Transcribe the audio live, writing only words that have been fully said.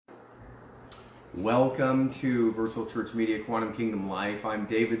Welcome to Virtual Church Media Quantum Kingdom Life. I'm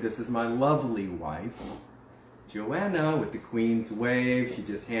David. This is my lovely wife, Joanna, with the Queen's Wave. She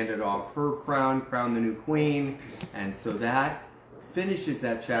just handed off her crown the new queen. And so that finishes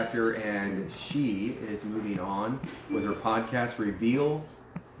that chapter, and she is moving on with her podcast, Reveal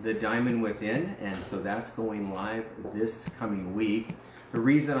the Diamond Within. And so that's going live this coming week. The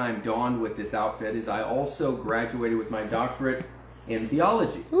reason I'm donned with this outfit is I also graduated with my doctorate in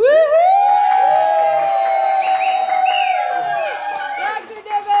theology. Woohoo!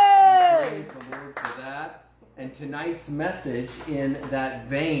 And tonight's message in that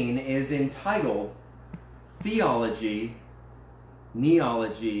vein is entitled Theology,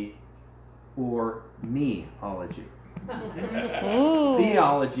 Neology, or Meology.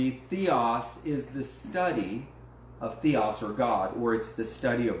 Theology, theos, is the study of theos or God, or it's the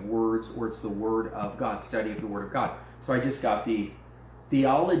study of words, or it's the Word of God, study of the Word of God. So I just got the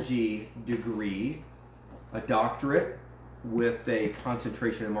theology degree, a doctorate, with a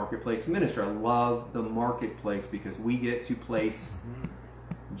concentration in marketplace ministry. I love the marketplace because we get to place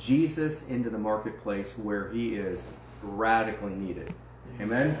Jesus into the marketplace where he is radically needed.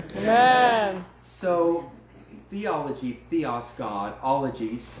 Amen? Amen. So, theology, theos, God,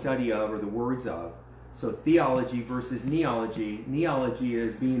 ology, study of, or the words of. So, theology versus neology. Neology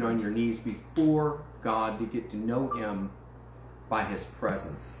is being on your knees before God to get to know him by his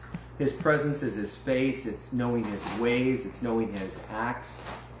presence. His presence is his face, it's knowing his ways, it's knowing his acts,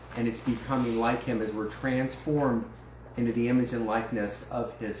 and it's becoming like him as we're transformed into the image and likeness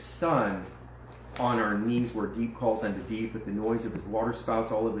of his Son on our knees where deep calls unto deep with the noise of his water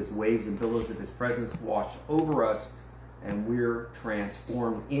spouts, all of his waves and billows of his presence wash over us, and we're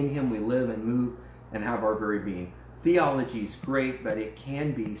transformed. In him we live and move and have our very being. Theology is great, but it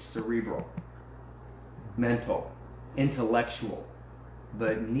can be cerebral, mental, intellectual.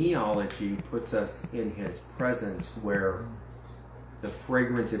 But neology puts us in his presence where the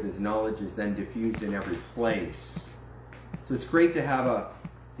fragrance of his knowledge is then diffused in every place. So it's great to have a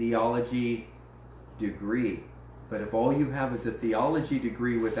theology degree. But if all you have is a theology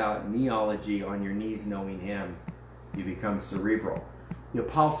degree without neology on your knees knowing him, you become cerebral. The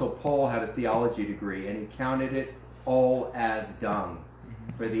Apostle Paul had a theology degree, and he counted it all as dung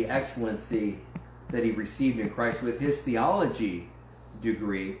for the excellency that he received in Christ. With his theology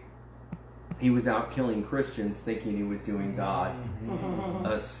degree, he was out killing Christians thinking he was doing God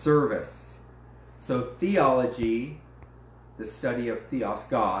a service. So theology, the study of theos,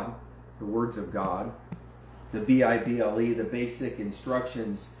 God, the words of God, the Bible, the basic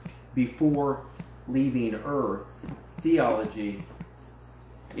instructions before leaving earth. Theology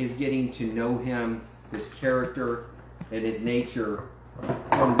is getting to know him, his character, and his nature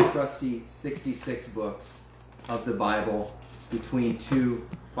from the trusty 66 books of the Bible between two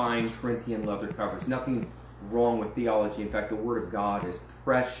fine Corinthian leather covers. Nothing wrong with theology. In fact, the Word of God is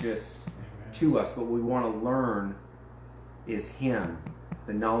precious to us. But what we want to learn is him,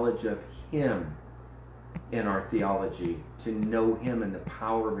 the knowledge of him in our theology, to know him and the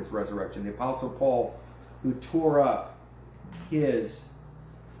power of his resurrection. The Apostle Paul, who tore up his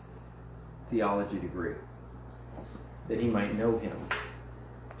theology degree that he might know him,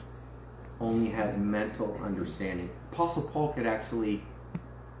 only had mental understanding. Apostle Paul could actually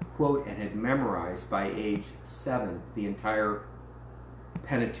quote and had memorized by age 7 the entire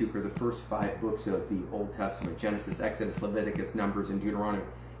Pentateuch, or the first 5 books of the Old Testament: Genesis, Exodus, Leviticus, Numbers, and Deuteronomy.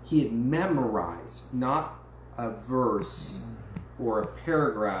 He had memorized not a verse or a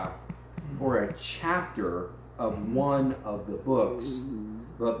paragraph or a chapter of one of the books,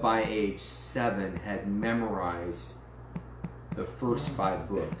 but by age 7 had memorized the first 5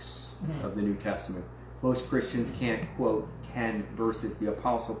 books of the New Testament. Most Christians can't quote 10 verses. The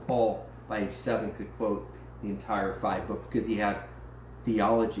Apostle Paul, by age 7, could quote the entire 5 books because he had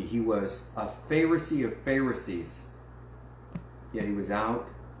theology. He was a Pharisee of Pharisees, yet he was out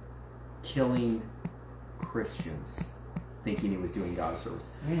killing Christians, thinking he was doing God's service.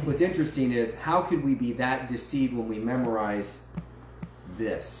 What's interesting is, how could we be that deceived when we memorize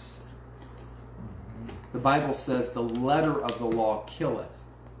this? The Bible says the letter of the law killeth,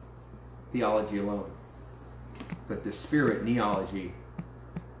 theology alone, but the Spirit, neology,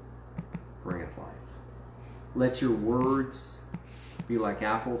 bringeth life. Let your words be like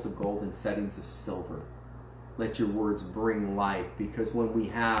apples of gold in settings of silver. Let your words bring life, because when we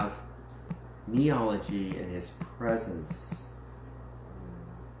have neology in his presence,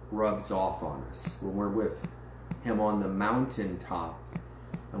 rubs off on us. When we're with him on the mountaintop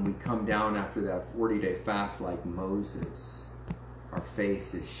and we come down after that 40-day fast like Moses, our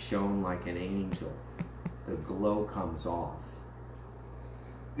face is shone like an angel. The glow comes off.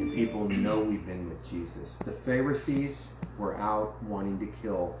 And people know we've been with Jesus. The Pharisees were out wanting to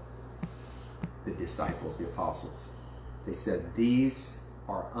kill the disciples, the apostles. They said, these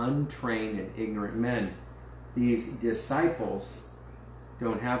are untrained and ignorant men. These disciples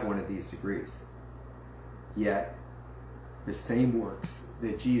don't have one of these degrees. Yet, the same works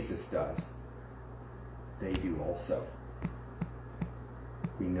that Jesus does, they do also.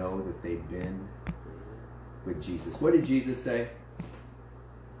 We know that they've been with Jesus. What did Jesus say?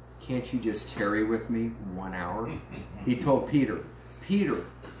 Can't you just tarry with me 1 hour? He told Peter, Peter,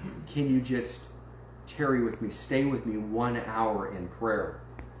 can you just tarry with me, stay with me 1 hour in prayer?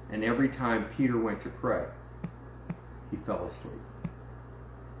 And every time Peter went to pray, he fell asleep.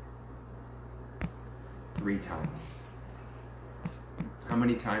 3 times. How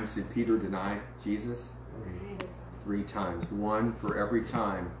many times did Peter deny Jesus? 3 times. 1 for every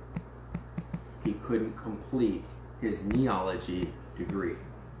time he couldn't complete his neology degree.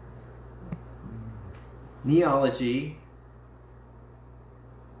 Neology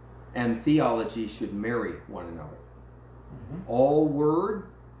and theology should marry one another. All word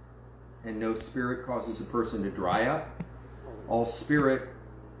and no spirit causes a person to dry up. All spirit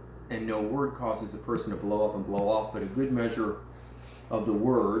and no word causes a person to blow up and blow off. But a good measure of the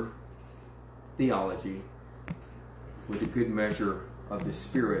word, theology, with a good measure of the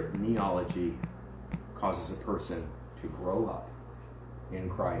spirit, neology, causes a person to grow up in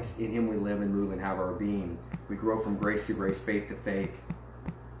Christ. In him we live and move and have our being. We grow from grace to grace, faith to faith,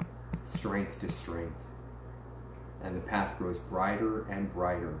 strength to strength. And the path grows brighter and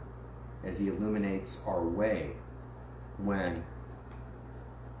brighter as he illuminates our way when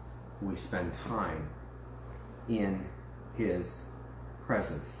we spend time in his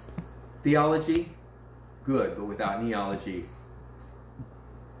presence. Theology, good, but without neology,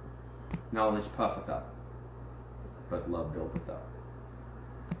 knowledge puffeth up, but love buildeth up.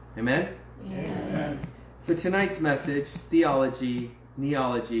 Amen? Amen. So tonight's message, theology,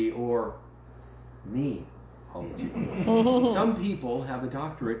 neology, or me-ology. Some people have a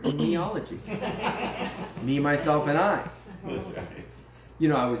doctorate in neology. Me, myself, and I. That's right. You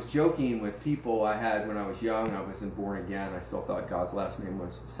know, I was joking with people I had when I was young. I wasn't born again. I still thought God's last name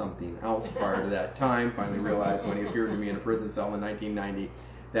was something else prior to that time. Finally realized when he appeared to me in a prison cell in 1990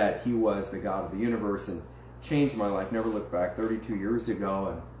 that he was the God of the universe and changed my life. Never looked back. 32 years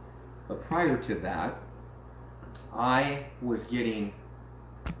ago. But prior to that, I was getting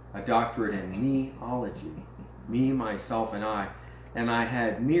a doctorate in me-ology. Me, myself, and I. And I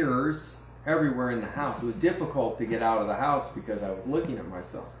had mirrors everywhere in the house. It was difficult to get out of the house because I was looking at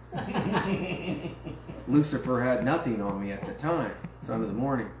myself. Lucifer had nothing on me at the time, son of the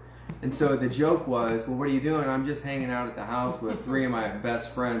morning. And so the joke was, well, what are you doing? I'm just hanging out at the house with 3 of my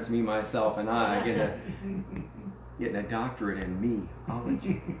best friends, me, myself, and I, getting a doctorate in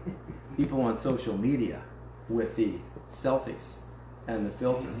me-ology. People on social media with the selfies and the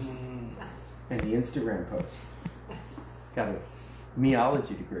filters and the Instagram posts got a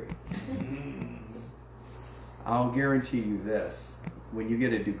me-ology degree. I'll guarantee you this. When you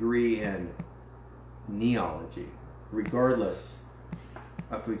get a degree in neology, regardless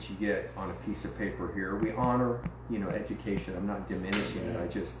of what you get on a piece of paper here, we honor, education. I'm not diminishing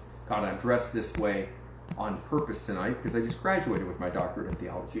it. I'm dressed this way on purpose tonight because I just graduated with my doctorate in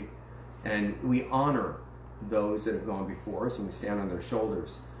theology. And we honor those that have gone before us and we stand on their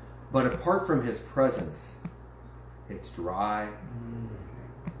shoulders. But apart from his presence, it's dry,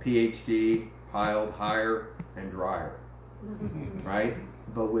 PhD, piled higher and drier, right?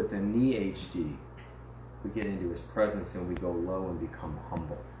 But with a NEHD, we get into his presence and we go low and become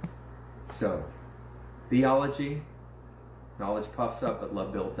humble. So, theology, knowledge puffs up, but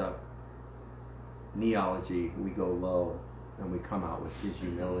love builds up. Neology, we go low and we come out with his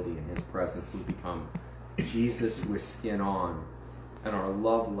humility and his presence. We become Jesus with skin on. And our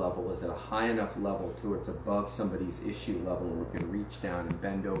love level is at a high enough level to where it's above somebody's issue level and we can reach down and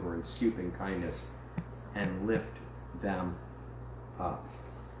bend over and stoop in kindness and lift them up.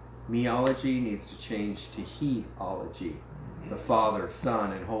 Meology needs to change to he-ology. The Father,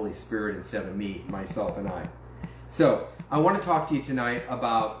 Son, and Holy Spirit instead of me, myself, and I. So, I want to talk to you tonight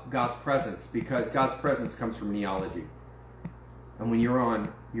about God's presence because God's presence comes from neology. And when you're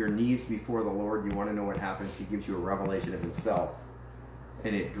on your knees before the Lord, you want to know what happens. He gives you a revelation of himself.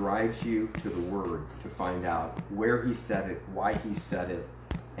 And it drives you to the Word to find out where he said it, why he said it,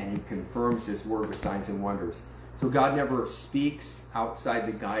 and he confirms his word with signs and wonders. So God never speaks outside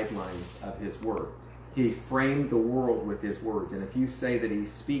the guidelines of his word. He framed the world with his words. And if you say that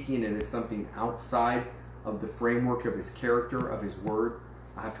he's speaking and it's something outside of the framework of his character, of his word,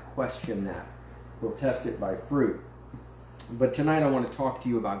 I have to question that. We'll test it by fruit. But tonight I want to talk to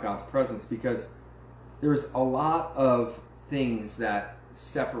you about God's presence because there's a lot of things that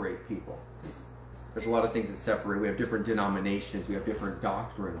separate people. There's a lot of things that separate. We have different denominations. We have different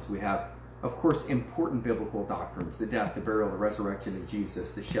doctrines. We have, of course, important biblical doctrines. The death, the burial, the resurrection of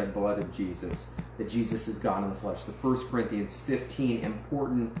Jesus, the shed blood of Jesus, that Jesus is God in the flesh. The 1 Corinthians 15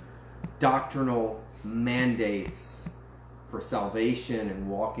 important doctrinal mandates for salvation and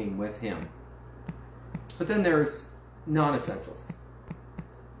walking with Him. But then there's non-essentials.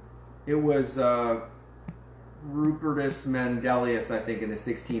 It was Rupertus Mandelius, I think, in the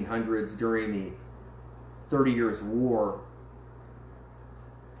 1600s during the 30 Years' War,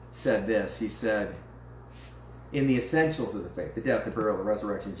 said this. He said, in the essentials of the faith, the death, the burial, the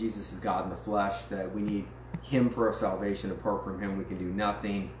resurrection, Jesus is God in the flesh, that we need Him for our salvation. Apart from Him, we can do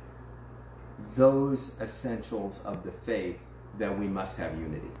nothing. Those essentials of the faith, that we must have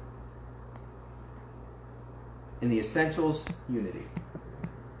unity. In the essentials, unity.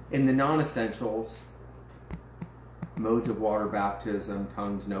 In the non-essentials, modes of water baptism,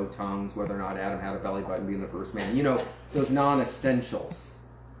 tongues, no tongues, whether or not Adam had a belly button being the first man. You know, those non-essentials.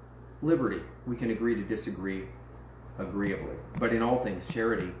 Liberty. We can agree to disagree agreeably. But in all things,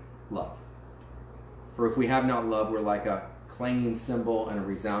 charity, love. For if we have not love, we're like a clanging cymbal and a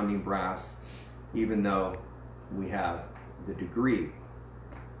resounding brass, even though we have the degree.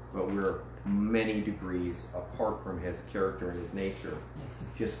 But we're many degrees apart from His character and His nature.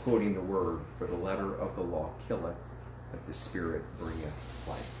 Just quoting the word, for the letter of the law killeth, but the Spirit bringeth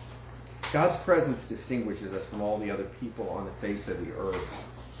life. God's presence distinguishes us from all the other people on the face of the earth,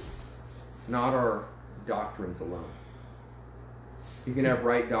 not our doctrines alone. You can have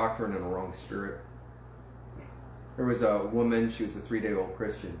right doctrine and a wrong spirit. There was a woman, she was a 3-day-old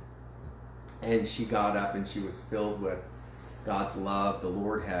Christian, and she got up and she was filled with God's love. The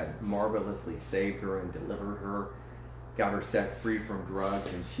Lord had marvelously saved her and delivered her, got her set free from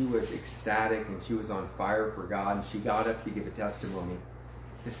drugs, and she was ecstatic and she was on fire for God, and she got up to give a testimony.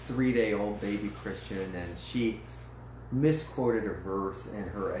 This 3-day-old baby Christian, and she misquoted a verse in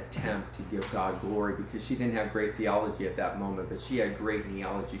her attempt to give God glory because she didn't have great theology at that moment, but she had great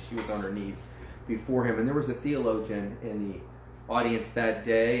neology. She was on her knees before Him, and there was a theologian in the audience that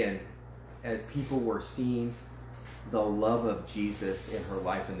day, and as people were seeing the love of Jesus in her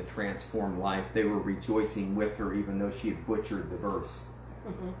life and the transformed life, they were rejoicing with her even though she had butchered the verse.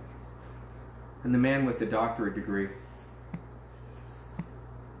 Mm-hmm. And the man with the doctorate degree,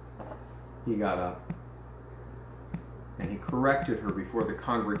 he got up and he corrected her before the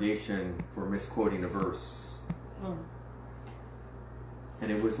congregation for misquoting a verse. Mm.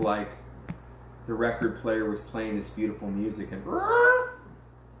 And it was like the record player was playing this beautiful music, and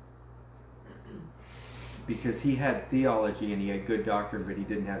because he had theology and he had good doctrine, but he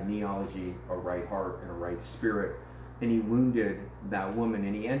didn't have neology, a right heart, and a right spirit. And he wounded that woman.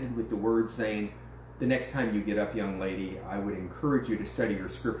 And he ended with the words saying, the next time you get up, young lady, I would encourage you to study your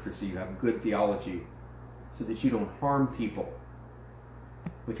scripture so you have good theology, so that you don't harm people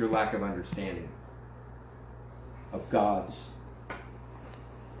with your lack of understanding of God's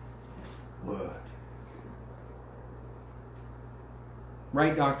word.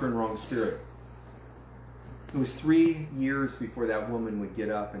 Right doctrine, wrong spirit. It was 3 years before that woman would get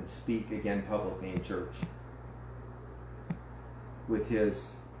up and speak again publicly in church with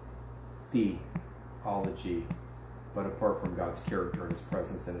his theology, but apart from God's character and His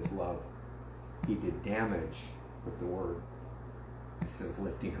presence and His love, he did damage with the word instead of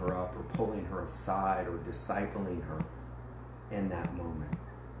lifting her up or pulling her aside or discipling her in that moment.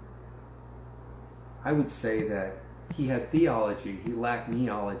 I would say that he had theology, he lacked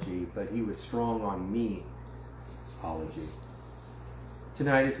neology, but he was strong on me-ology.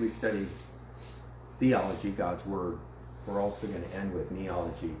 Tonight, as we study theology, God's Word, we're also going to end with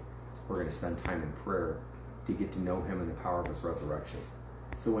neology. We're going to spend time in prayer to get to know Him in the power of His resurrection.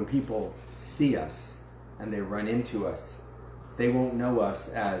 So when people see us and they run into us, they won't know us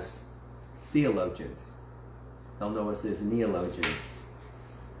as theologians. They'll know us as neologians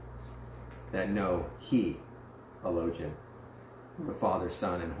that know He-ologian, the Father,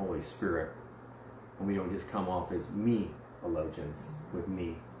 Son, and Holy Spirit. And we don't just come off as me-ologians with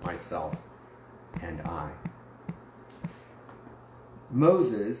me, myself, and I.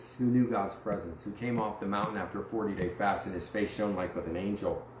 Moses, who knew God's presence, who came off the mountain after a 40-day fast and his face shone like with an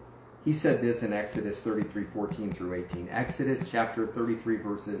angel, he said this in Exodus 33, 14 through 18. Exodus chapter 33,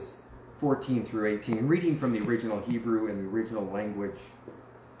 verses 14 through 18. Reading from the original Hebrew and the original language,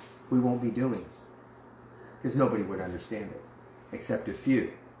 we won't be doing, because nobody would understand it, except a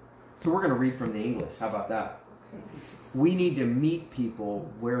few. So we're going to read from the English. How about that? We need to meet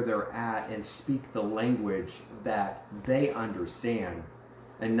people where they're at and speak the language that they understand,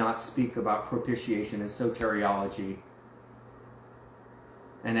 and not speak about propitiation and soteriology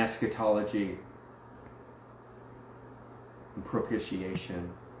and eschatology and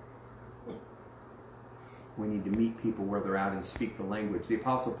propitiation. We need to meet people where they're at and speak the language. The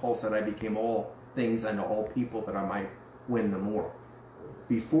Apostle Paul said, I became all things unto all people that I might win them more.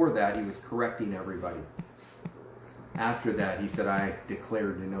 Before that, he was correcting everybody. After that, he said, I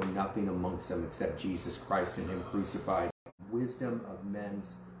declared to know nothing amongst them except Jesus Christ and him crucified. Wisdom of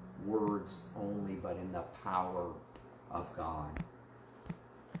men's words only, but in the power of God.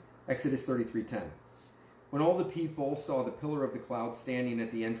 Exodus 33:10. When all the people saw the pillar of the cloud standing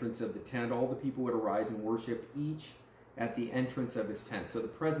at the entrance of the tent, all the people would arise and worship, each at the entrance of his tent. So the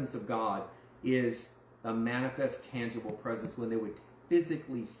presence of God is a manifest, tangible presence. When they would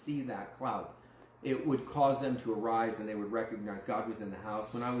physically see that cloud, it would cause them to arise and they would recognize God was in the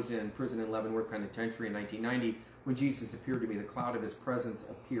house. When I was in prison in Leavenworth Penitentiary in 1990, when Jesus appeared to me, the cloud of his presence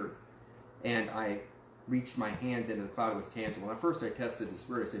appeared. And I reached my hands into the cloud. It was tangible. And at first I tested the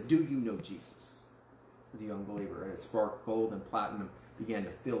Spirit. I said, do you know Jesus? As a young believer. And it sparked gold and platinum began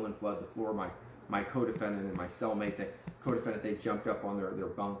to fill and flood the floor. My co-defendant and my cellmate, the co-defendant, they jumped up on their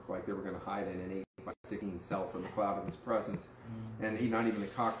bunks like they were going to hide in an 8x16 cell from the cloud of his presence. And not even the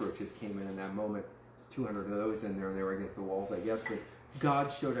cockroaches came in that moment. 200 of those in there, and they were against the walls, I guess. But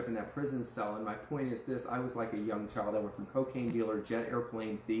God showed up in that prison cell, and my point is this. I was like a young child. I went from cocaine dealer, jet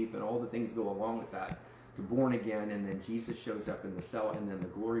airplane thief, and all the things go along with that, to born again, and then Jesus shows up in the cell, and then the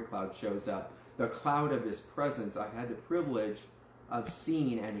glory cloud shows up. The cloud of his presence, I had the privilege of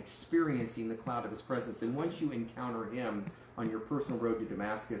seeing and experiencing the cloud of his presence. And once you encounter him on your personal road to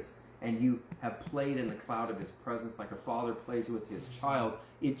Damascus, and you have played in the cloud of his presence like a father plays with his child,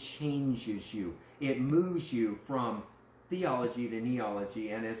 it changes you. It moves you from theology to neology.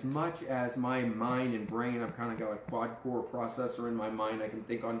 And as much as my mind and brain, I've kind of got a quad-core processor in my mind, I can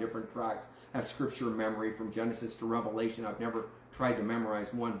think on different tracks, have scripture memory from Genesis to Revelation. I've never tried to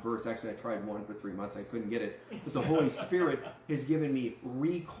memorize one verse. Actually, I tried one for 3 months. I couldn't get it. But the Holy Spirit has given me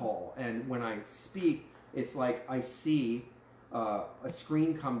recall. And when I speak, it's like I see a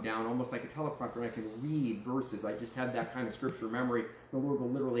screen come down, almost like a teleprompter, and I can read verses. I just have that kind of scripture memory. The Lord will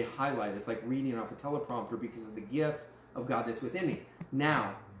literally highlight. It's like reading off a teleprompter because of the gift of God that's within me.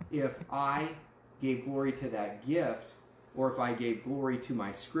 Now, if I gave glory to that gift, or if I gave glory to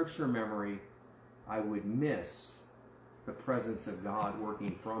my scripture memory, I would miss the presence of God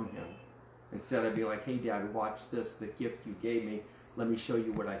working from him. Instead, I'd be like, hey, Dad, watch this, the gift you gave me. Let me show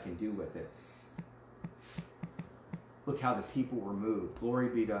you what I can do with it. Look how the people were moved. Glory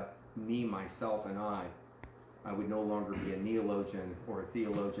be to me, myself, and I. I would no longer be a neologian or a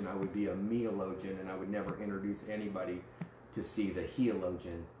theologian. I would be a meologian, and I would never introduce anybody to see the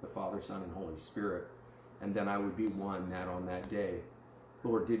heologian, the Father, Son, and Holy Spirit. And then I would be one that on that day,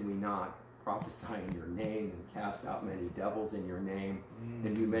 Lord, did we not prophesy in your name and cast out many devils in your name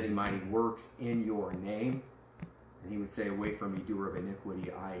and do many mighty works in your name? And he would say, away from me, doer of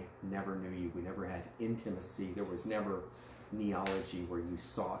iniquity, I never knew you. We never had intimacy. There was never neology where you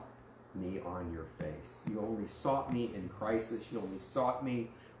sought me on your face. You only sought me in crisis. You only sought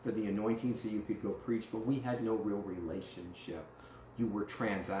me for the anointing so you could go preach. But we had no real relationship. You were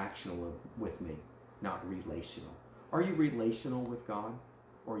transactional with me, not relational. Are you relational with God,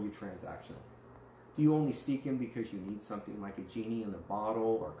 or are you transactional? Do you only seek him because you need something like a genie in the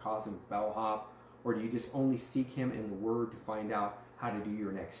bottle or cosmic bellhop? Or do you just only seek him in the Word to find out how to do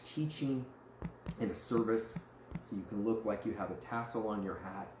your next teaching in a service so you can look like you have a tassel on your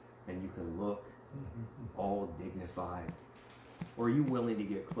hat and you can look all dignified? Or are you willing to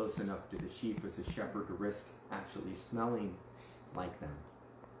get close enough to the sheep as a shepherd to risk actually smelling like them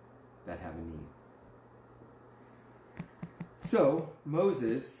that have a need? So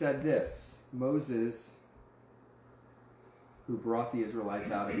Moses said this. Moses, who brought the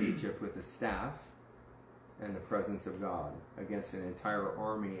Israelites out of Egypt with a staff and the presence of God against an entire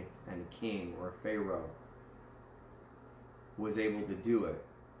army and a king or a pharaoh, was able to do it,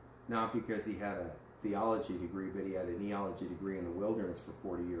 not because he had a theology degree, but he had a neology degree in the wilderness for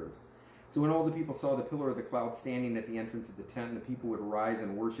 40 years. So when all the people saw the pillar of the cloud standing at the entrance of the tent, the people would arise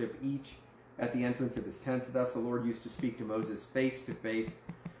and worship, each at the entrance of his tent. So thus the Lord used to speak to Moses face to face,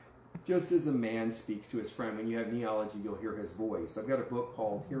 just as a man speaks to his friend. When you have neology, you'll hear his voice. I've got a book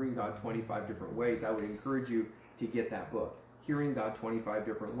called Hearing God 25 Different Ways. I would encourage you to get that book, Hearing God 25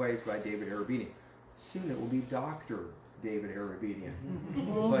 Different Ways by David Arabedian. Soon it will be Dr. David Arabedian.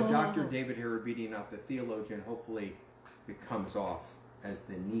 But Dr. David Arabedian, not the theologian, hopefully it comes off as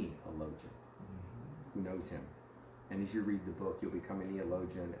the neologian who knows him. And as you read the book, you'll become a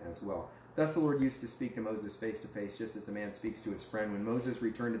theologian as well. Thus the Lord used to speak to Moses face to face, just as a man speaks to his friend. When Moses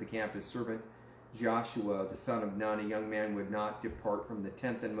returned to the camp, his servant Joshua, the son of Nun, a young man, would not depart from the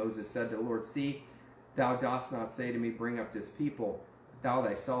tent. And Moses said to the Lord, see, thou dost not say to me, bring up this people. Thou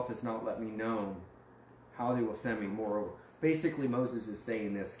thyself hast not let me know how they will send me. Moreover, basically Moses is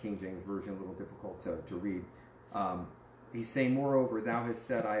saying this, King James Version, a little difficult to read. He's saying, moreover, thou hast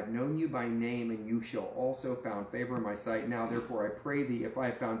said, I have known you by name, and you shall also found favor in my sight. Now, therefore, I pray thee, if I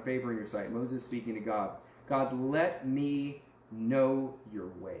have found favor in your sight. Moses speaking to God, God, let me know your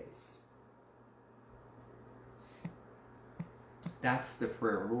ways. That's the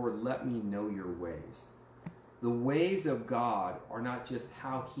prayer. Lord, let me know your ways. The ways of God are not just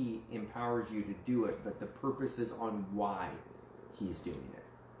how he empowers you to do it, but the purposes on why he's doing it.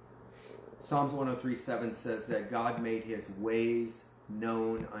 Psalms 103:7 says that God made his ways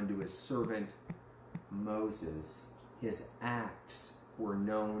known unto his servant Moses. His acts were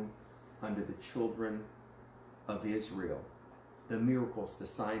known unto the children of Israel. The miracles, the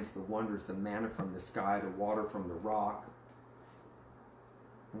signs, the wonders, the manna from the sky, the water from the rock.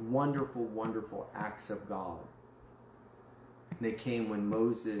 Wonderful, wonderful acts of God. They came when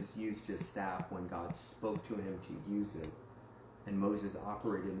Moses used his staff, when God spoke to him to use it. And Moses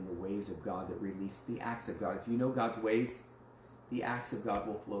operated in the ways of God that released the acts of God. If you know God's ways, the acts of God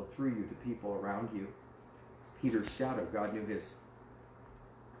will flow through you to people around you. Peter's shadow, God knew his...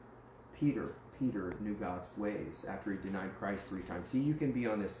 Peter knew God's ways after he denied Christ 3 times. See, you can be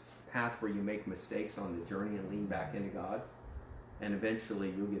on this path where you make mistakes on the journey and lean back into God. And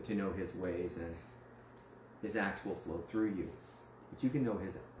eventually you'll get to know his ways and his acts will flow through you. But you can know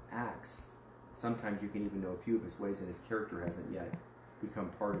his acts. Sometimes you can even know a few of his ways and his character hasn't yet become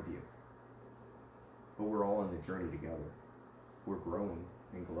part of you. But we're all on the journey together. We're growing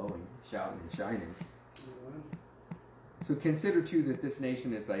and glowing, shouting and shining. So consider too that this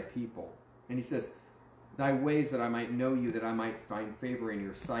nation is thy people. And he says, thy ways, that I might know you, that I might find favor in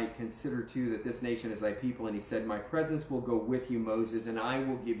your sight. Consider too that this nation is thy people. And he said, my presence will go with you, Moses, and I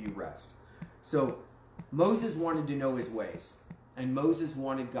will give you rest. So Moses wanted to know his ways. And Moses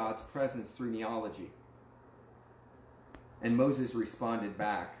wanted God's presence through neology. And Moses responded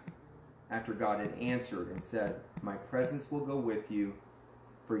back after God had answered and said, my presence will go with you,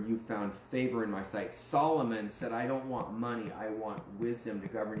 for you found favor in my sight. Solomon said, I don't want money, I want wisdom to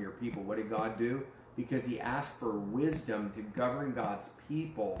govern your people. What did God do? Because he asked for wisdom to govern God's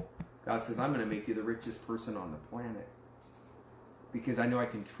people, God says, I'm going to make you the richest person on the planet. Because I know I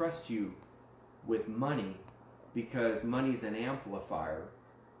can trust you with money, because money's an amplifier.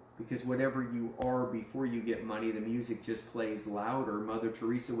 Because whatever you are before you get money, the music just plays louder. Mother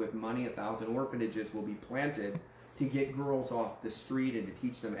Teresa, with money, 1,000 orphanages will be planted to get girls off the street and to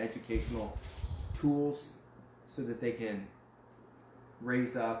teach them educational tools so that they can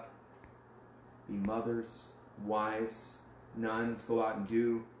raise up, be mothers, wives, nuns, go out and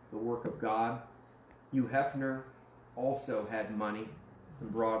do the work of God. Hugh Hefner also had money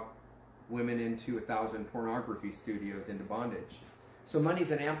and brought women into 1,000 pornography studios into bondage. So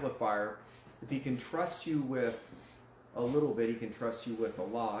money's an amplifier. If he can trust you with a little bit, he can trust you with a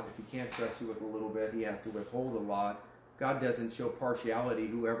lot. If he can't trust you with a little bit, he has to withhold a lot. God doesn't show partiality.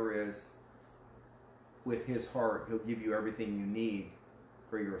 Whoever is with his heart, he'll give you everything you need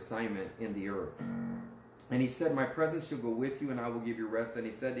for your assignment in the earth. And he said, my presence shall go with you, and I will give you rest. And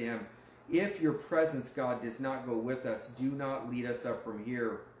he said to him, if your presence, God, does not go with us, do not lead us up from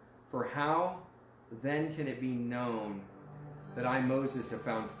here. For how then can it be known that I, Moses, have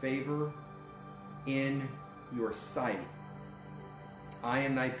found favor in your sight? I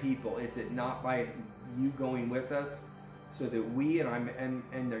and thy people. Is it not by you going with us, so that we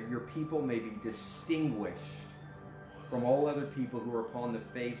and your people may be distinguished from all other people who are upon the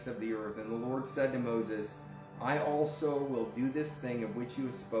face of the earth? And the Lord said to Moses, I also will do this thing of which you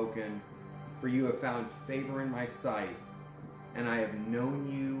have spoken, for you have found favor in my sight, and I have known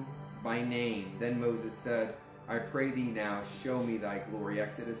you by name. Then Moses said, I pray thee now, show me thy glory.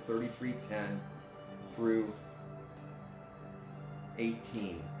 Exodus 33:10 through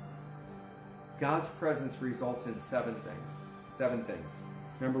 18. God's presence results in 7 things. 7 things.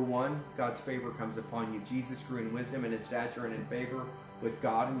 Number 1, God's favor comes upon you. Jesus grew in wisdom and in stature and in favor with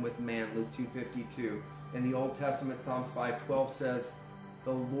God and with man. Luke 2:52. In the Old Testament, Psalms 5:12 says,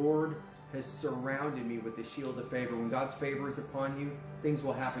 the Lord has surrounded me with the shield of favor. When God's favor is upon you, things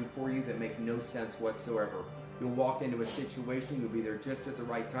will happen for you that make no sense whatsoever. You'll walk into a situation, you'll be there just at the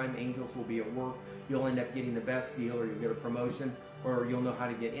right time, angels will be at work, you'll end up getting the best deal, or you'll get a promotion. Or you'll know how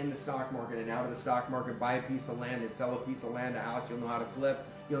to get in the stock market and out of the stock market, buy a piece of land and sell a piece of land, a house. You'll know how to flip.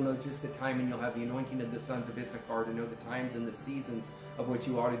 You'll know just the time, and you'll have the anointing of the sons of Issachar to know the times and the seasons of what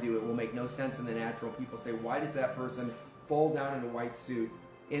you ought to do. It will make no sense in the natural. People say, why does that person fall down in a white suit,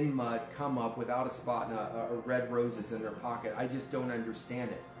 in mud, come up without a spot and a red roses in their pocket? I just don't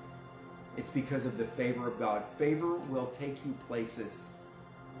understand it. It's because of the favor of God. Favor will take you places.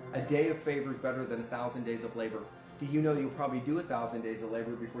 A day of favor is better than 1,000 days of labor. Do you know you'll probably do 1,000 days of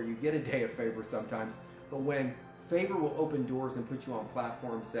labor before you get a day of favor sometimes? But when favor will open doors and put you on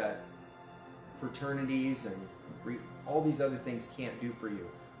platforms that fraternities and all these other things can't do for you.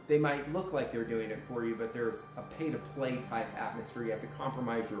 They might look like they're doing it for you, but there's a pay-to-play type atmosphere. You have to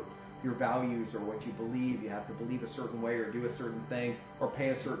compromise your values or what you believe. You have to believe a certain way or do a certain thing or pay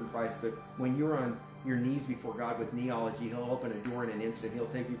a certain price. But when you're on your knees before God with neology, He'll open a door in an instant. He'll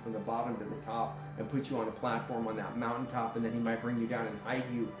take you from the bottom to the top and put you on a platform on that mountaintop, and then He might bring you down and hide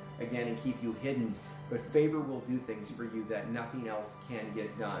you again and keep you hidden. But favor will do things for you that nothing else can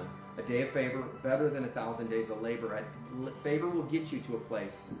get done. A day of favor, better than 1,000 days of labor. Favor will get you to a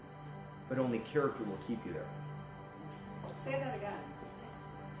place, but only character will keep you there. Say that again.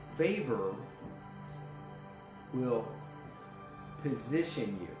 Favor will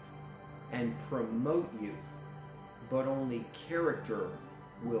position you and promote you, but only character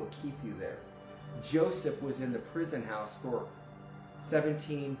will keep you there. Joseph was in the prison house for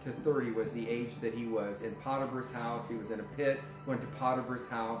 17 to 30 was the age that he was. In Potiphar's house, he was in a pit, went to Potiphar's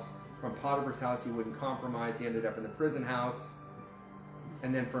house. From Potiphar's house, he wouldn't compromise. He ended up in the prison house.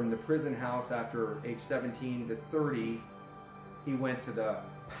 And then from the prison house, after age 17 to 30, he went to the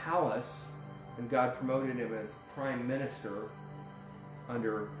palace, and God promoted him as prime minister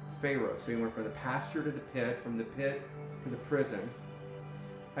under Pharaoh. So he went from the pasture to the pit, from the pit to the prison.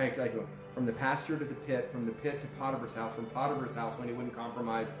 From the pasture to the pit, from the pit to Potiphar's house, from Potiphar's house when he wouldn't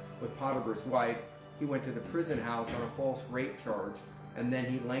compromise with Potiphar's wife, he went to the prison house on a false rape charge, and then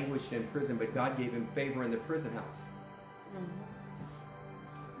he languished in prison, but God gave him favor in the prison house.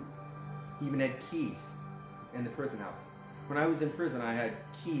 He even had keys in the prison house. When I was in prison, I had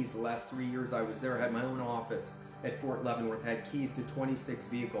keys the last 3 years I was there. I had my own office at Fort Leavenworth. I had keys to 26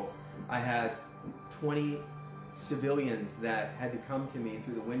 vehicles. I had 20 civilians that had to come to me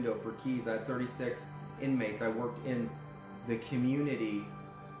through the window for keys. I had 36 inmates. I worked in the community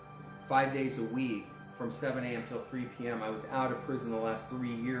 5 days a week from 7 a.m. till 3 p.m. I was out of prison the last 3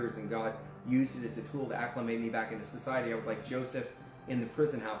 years, and God used it as a tool to acclimate me back into society. I was like Joseph in the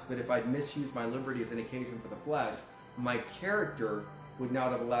prison house. But if I'd misused my liberty as an occasion for the flesh, my character would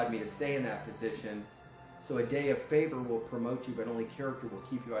not have allowed me to stay in that position. So a day of favor will promote you, but only character will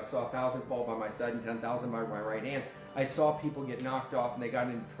keep you. I saw 1,000 fall by my side and 10,000 by my right hand. I saw people get knocked off and they got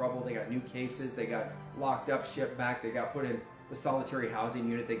into trouble. They got new cases. They got locked up, shipped back. They got put in the solitary housing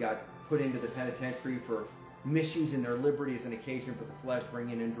unit. They got put into the penitentiary for misusing their liberty as an occasion for the flesh,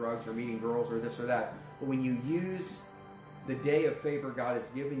 bringing in drugs or meeting girls or this or that. But when you use the day of favor God has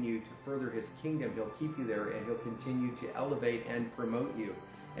given you to further His kingdom, He'll keep you there and He'll continue to elevate and promote you.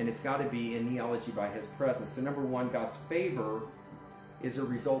 And it's got to be in neology by His presence. So number one, God's favor is a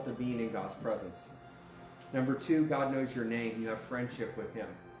result of being in God's presence. Number two, God knows your name. You have friendship with Him.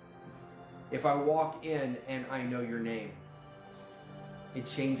 If I walk in and I know your name, it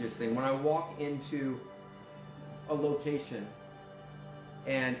changes things. When I walk into a location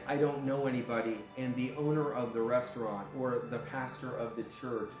and I don't know anybody, and the owner of the restaurant or the pastor of the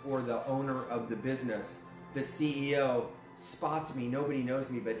church or the owner of the business, the CEO, spots me, nobody knows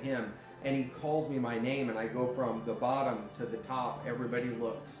me but him, and he calls me my name, and I go from the bottom to the top, everybody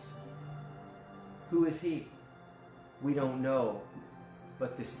looks. Who is he? We don't know,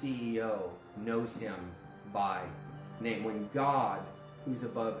 but the CEO knows him by name. When God, who's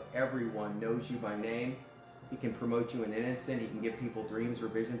above everyone, knows you by name, He can promote you in an instant. He can give people dreams or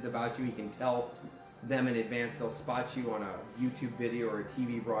visions about you. He can tell them in advance. They'll spot you on a YouTube video or a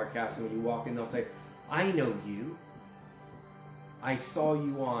TV broadcast, and when you walk in, they'll say, I know you. I saw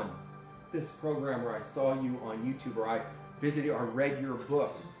you on this program, or I saw you on YouTube, or I visited or read your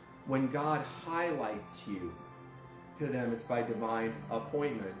book. When God highlights you to them, it's by divine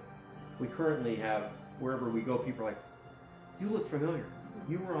appointment. We currently have, wherever we go, people are like, you look familiar.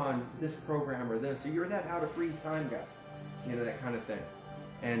 You were on this program or this, or you're that How to Freeze Time guy. You know, that kind of thing.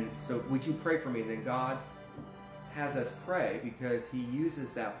 And so would you pray for me? And then God has us pray because He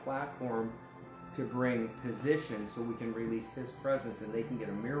uses that platform to bring position so we can release His presence and they can get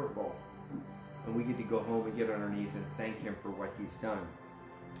a miracle. And we get to go home and get on our knees and thank Him for what He's done.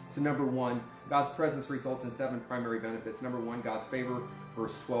 So number one, God's presence results in 7 primary benefits. Number one, God's favor,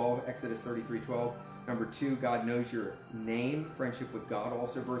 verse 12, Exodus 33:12. Number 2, God knows your name, friendship with God,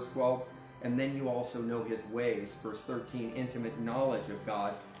 also verse 12. And then you also know his ways, verse 13, intimate knowledge of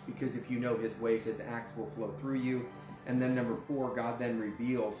God, because if you know his ways, his acts will flow through you. And then number 4, God then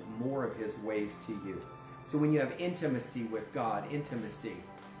reveals more of his ways to you. So when you have intimacy with God, intimacy,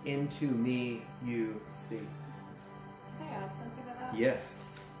 into me you see. Can I add something to that? Yes.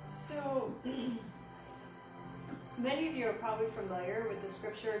 So, many of you are probably familiar with the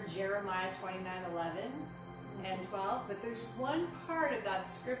scripture Jeremiah 29:11 and 12, but there's one part of that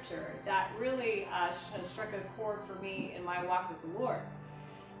scripture that really has struck a chord for me in my walk with the Lord.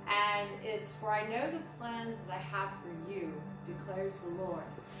 And it's, for I know the plans that I have for you, declares the Lord.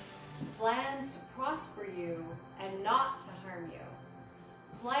 Plans to prosper you and not to harm you.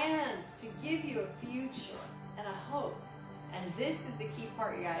 Plans to give you a future and a hope. And this is the key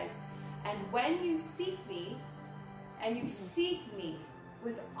part, you guys. And when you seek me, and you seek me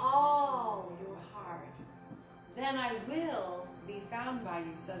with all your heart, then I will be found by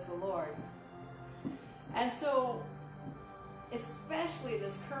you, says the Lord. And so, especially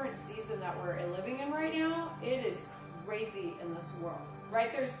this current season that we're living in right now, it is crazy in this world,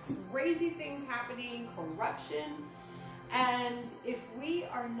 right? There's crazy things happening, corruption. And if we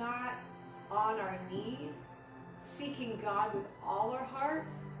are not on our knees, seeking God with all our heart,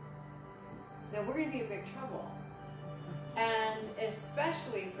 then we're going to be in big trouble. And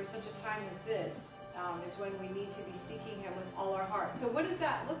especially for such a time as this, is when we need to be seeking him with all our heart. So what does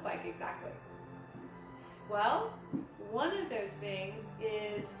that look like exactly? Well, one of those things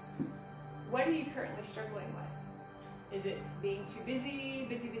is, what are you currently struggling with? Is it being too busy?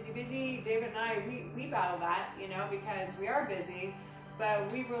 David and I, we battle that, because we are busy,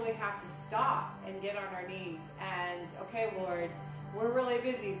 but we really have to stop and get on our knees and, okay, Lord, we're really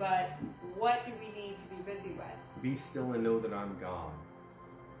busy, but what do we need to be busy with? Be still and know that I'm God.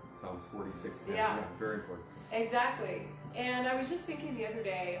 Psalms 46:10. Yeah. Very important. Exactly. And I was just thinking the other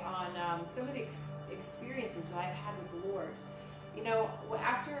day on some of the experiences that I've had with the Lord.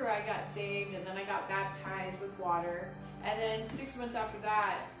 After I got saved and then I got baptized with water, and then 6 months after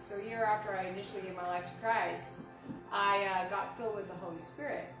that, so a year after I initially gave my life to Christ, I got filled with the Holy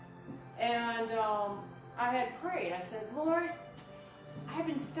Spirit. And I had prayed. I said, Lord, I've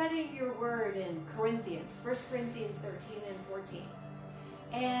been studying your word in Corinthians, 1 Corinthians 13 and 14,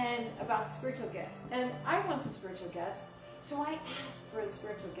 and about spiritual gifts. And I want some spiritual gifts, so I asked for the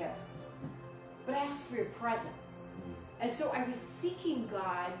spiritual gifts. But I asked for your presence. And so I was seeking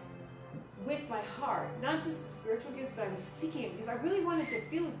God with my heart, not just the spiritual gifts, but I was seeking him because I really wanted to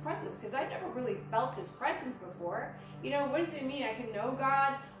feel his presence, because I never really felt his presence before. What does it mean? I can know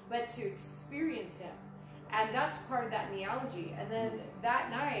God, but to experience him. And that's part of that neology. And then that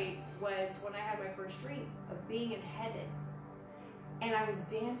night was when I had my first dream of being in heaven. And I was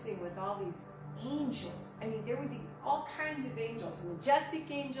dancing with all these angels. I mean, there were all kinds of angels, majestic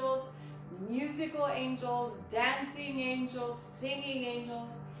angels, musical angels, dancing angels, singing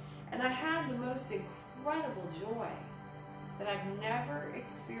angels. And I had the most incredible joy that I've never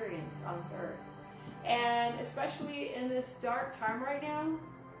experienced on this earth. And especially in this dark time right now,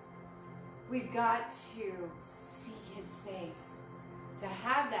 we've got to seek his face, to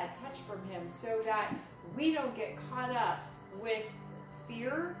have that touch from him so that we don't get caught up with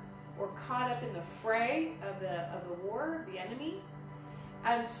fear or caught up in the fray of the war, the enemy.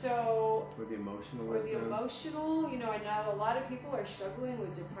 And so, Or the emotional. I know a lot of people are struggling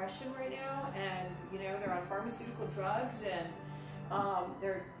with depression right now, and they're on pharmaceutical drugs, and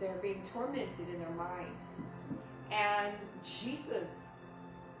they're being tormented in their mind. And Jesus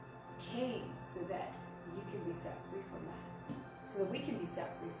came so that you can be set free from that, so that we can be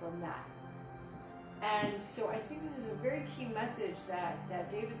set free from that. And so I think this is a very key message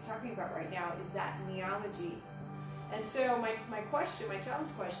that David's talking about right now, is that neology. And so my challenge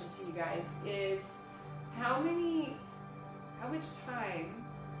question to you guys is, how much time,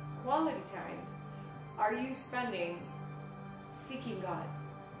 quality time, are you spending seeking God?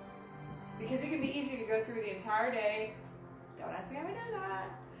 Because it can be easy to go through the entire day, don't ask me how I know that,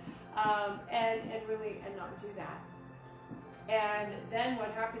 and not do that. And then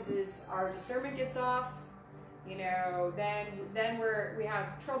what happens is our discernment gets off, then we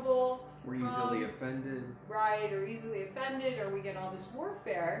have trouble. We're easily offended. Right, or easily offended, or we get all this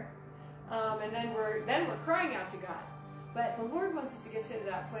warfare, and then we're crying out to God. But the Lord wants us to get to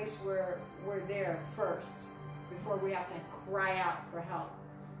that place where we're there first, before we have to cry out for help.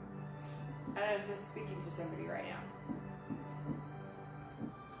 And I'm just speaking to somebody right now.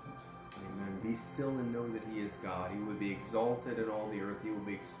 Amen. Be still and know that he is God. He will be exalted in all the earth. He will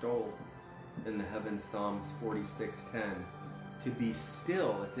be extolled in the heavens. Psalms 46:10. To be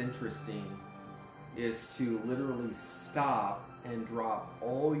still, it's interesting. is to literally stop and drop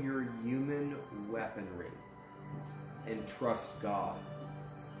all your human weaponry and trust God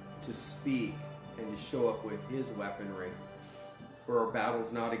to speak and to show up with his weaponry. For our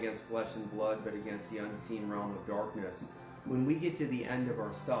battle's not against flesh and blood, but against the unseen realm of darkness. When we get to the end of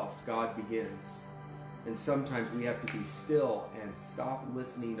ourselves, God begins. And sometimes we have to be still and stop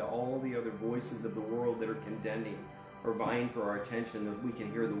listening to all the other voices of the world that are contending or vying for our attention, that we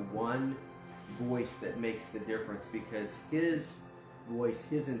can hear the one voice that makes the difference, because his voice,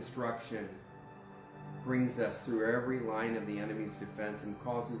 his instruction, brings us through every line of the enemy's defense and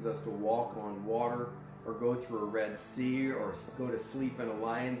causes us to walk on water or go through a Red Sea or go to sleep in a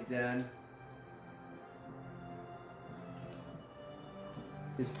lion's den.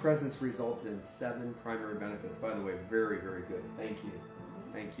 His presence results in 7 primary benefits. By the way, very, very good. Thank you.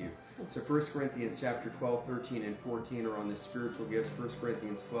 Thank you. So 1 Corinthians chapter 12, 13, and 14 are on the spiritual gifts. 1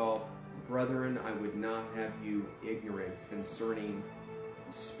 Corinthians 12, brethren, I would not have you ignorant concerning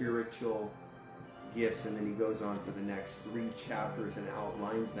spiritual gifts. And then he goes on for the next 3 chapters and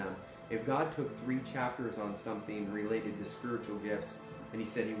outlines them. If God took 3 chapters on something related to spiritual gifts and he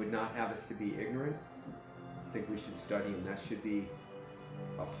said he would not have us to be ignorant, I think we should study him. That should be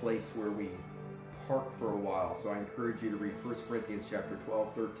a place where we park for a while. So I encourage you to read 1 Corinthians chapter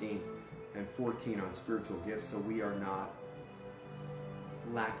 12, 13, and 14 on spiritual gifts, so we are not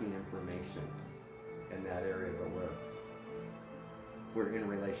lacking information in that area, but we're in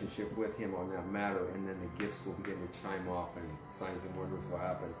relationship with him on that matter, and then the gifts will begin to chime off and signs and wonders will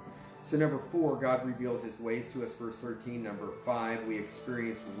happen. So number 4, God reveals his ways to us, verse 13. Number 5, we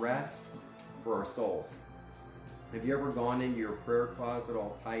experience rest for our souls. Have you ever gone into your prayer closet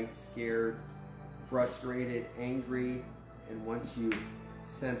all tight, scared, frustrated, angry, and once you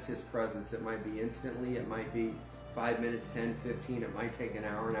sense his presence, it might be instantly, it might be 5 minutes, 10, 15, it might take an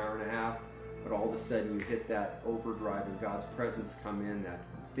hour and a half, but all of a sudden you hit that overdrive and God's presence come in, that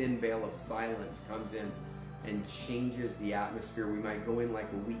thin veil of silence comes in and changes the atmosphere. We might go in like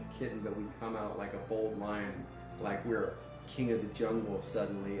a weak kitten, but we come out like a bold lion, like we're king of the jungle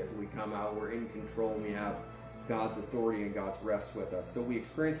suddenly. As we come out, we're in control and we have God's authority and God's rest with us. So we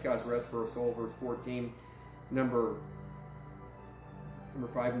experience God's rest for our soul, verse 14. Number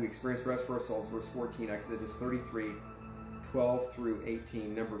 5, we experience rest for our souls, verse 14, Exodus 33, 12 through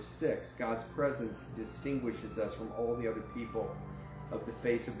 18. Number 6, God's presence distinguishes us from all the other people of the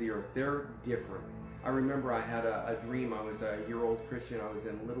face of the earth. They're different. I remember I had a dream. I was a year-old Christian. I was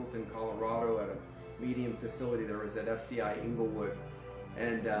in Littleton, Colorado at a medium facility. There was at FCI Inglewood.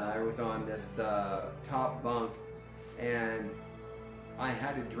 And I was on this top bunk, and I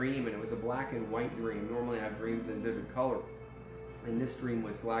had a dream, and it was a black and white dream. Normally I have dreams in vivid color, and this dream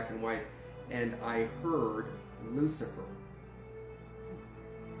was black and white. And I heard Lucifer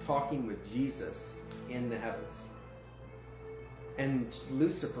talking with Jesus in the heavens. And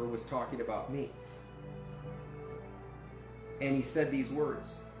Lucifer was talking about me. And he said these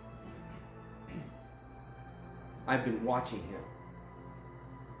words, I've been watching him.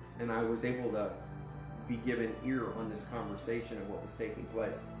 And I was able to be given ear on this conversation of what was taking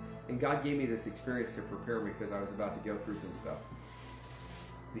place. And God gave me this experience to prepare me because I was about to go through some stuff.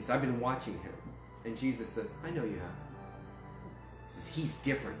 He said, I've been watching him. And Jesus says, I know you have. He says, he's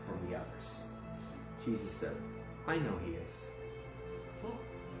different from the others. Jesus said, I know he is.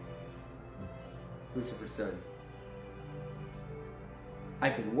 Lucifer said,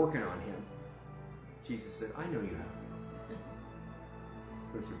 I've been working on him. Jesus said, I know you have.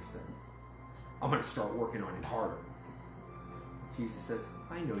 Lucifer said, I'm going to start working on it harder. Jesus says,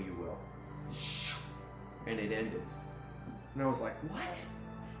 I know you will. And it ended. And I was like, what?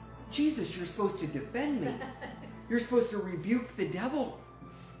 Jesus, you're supposed to defend me. You're supposed to rebuke the devil.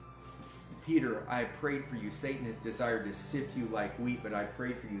 Peter, I prayed for you. Satan has desired to sift you like wheat, but I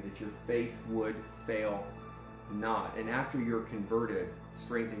prayed for you that your faith would fail not. And after you're converted,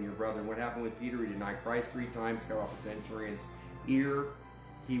 strengthen your brother. And what happened with Peter? He denied Christ 3 times, cut off a centurion's ear.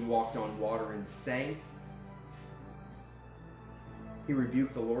 He walked on water and sank. He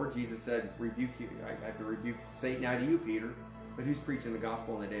rebuked the Lord. Jesus said, rebuke you. I have to rebuke Satan out of you, Peter. But who's preaching the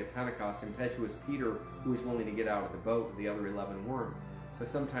gospel on the day of Pentecost? Impetuous Peter, who was willing to get out of the boat, with the other 11 weren't. So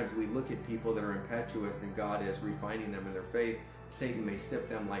sometimes we look at people that are impetuous and God is refining them in their faith. Satan may sift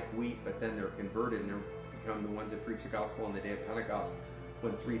them like wheat, but then they're converted and they become the ones that preach the gospel on the day of Pentecost,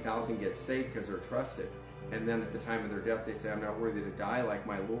 when 3,000 get saved because they're trusted. And then at the time of their death, they say, I'm not worthy to die like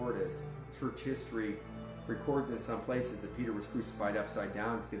my Lord. As church history records in some places that Peter was crucified upside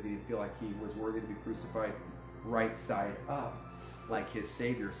down because he didn't feel like he was worthy to be crucified right side up like his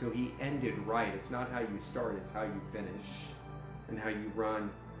Savior. So he ended right. It's not how you start, it's how you finish and how you run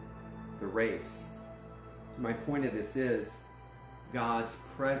the race. My point of this is God's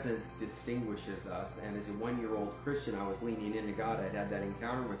presence distinguishes us. And as a 1-year-old Christian, I was leaning into God. I'd had that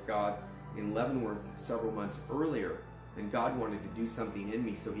encounter with God in Leavenworth several months earlier. And God wanted to do something in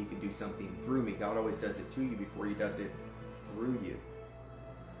me so he could do something through me. God always does it to you before he does it through you.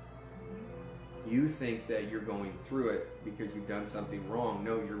 You think that you're going through it because you've done something wrong.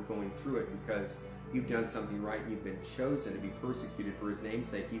 No, you're going through it because you've done something right. You've been chosen to be persecuted for his name's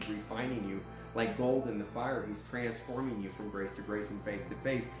sake. He's refining you like gold in the fire. He's transforming you from grace to grace and faith to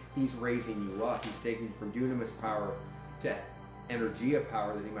faith. He's raising you up. He's taking you from dunamis power to energia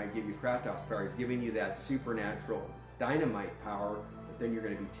power that he might give you kratos power. He's giving you that supernatural dynamite power, but then you're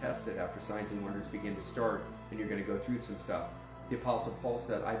going to be tested after signs and wonders begin to start, and you're going to go through some stuff. The Apostle Paul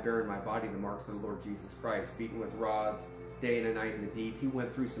said, I bear in my body the marks of the Lord Jesus Christ, beaten with rods, day and a night in the deep. He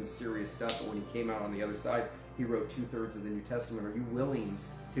went through some serious stuff, but when he came out on the other side, he wrote 2/3 of the New Testament. Are you willing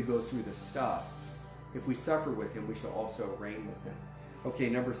to go through the stuff? If we suffer with him, we shall also reign with him. Okay,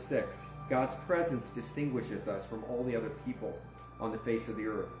 number 6. God's presence distinguishes us from all the other people on the face of the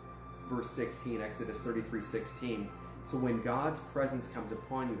earth. Verse 16, Exodus 33:16. So when God's presence comes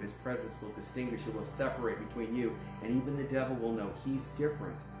upon you, his presence will distinguish, it will separate between you, and even the devil will know he's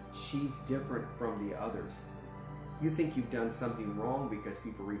different. She's different from the others. You think you've done something wrong because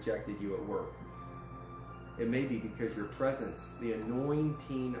people rejected you at work. It may be because your presence, the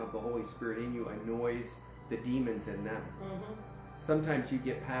anointing of the Holy Spirit in you, annoys the demons in them. Sometimes you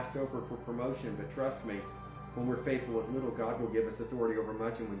get passed over for promotion, but trust me, when we're faithful with little, God will give us authority over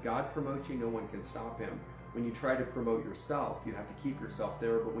much. And when God promotes you, no one can stop him. When you try to promote yourself, you have to keep yourself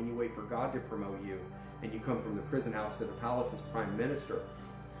there. But when you wait for God to promote you, and you come from the prison house to the palace as prime minister,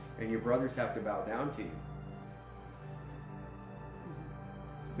 and your brothers have to bow down to you,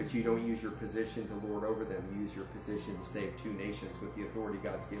 but you don't use your position to lord over them. You use your position to save 2 nations with the authority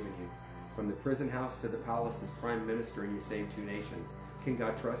God's given you. From the prison house to the palace as prime minister, and you save 2 nations. Can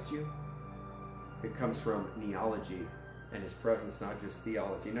God trust you? It comes from neology and his presence, not just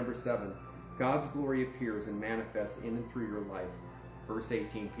theology. Number 7, God's glory appears and manifests in and through your life. Verse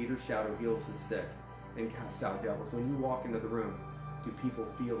 18, Peter's shadow heals the sick and casts out devils. When you walk into the room, do people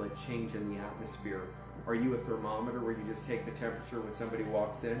feel a change in the atmosphere? Are you a thermometer where you just take the temperature when somebody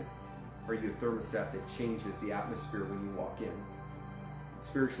walks in? Or are you a thermostat that changes the atmosphere when you walk in? It's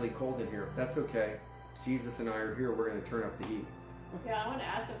spiritually cold in here. That's okay. Jesus and I are here. We're going to turn up the heat. Yeah, I want to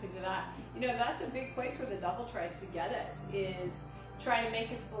add something to that. You know, that's a big place where the devil tries to get us, is trying to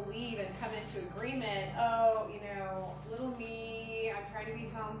make us believe and come into agreement. Oh, you know, little me, I'm trying to be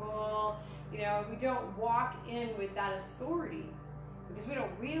humble. You know, we don't walk in with that authority because we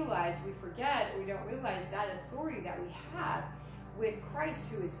don't realize, we forget, we don't realize that authority that we have with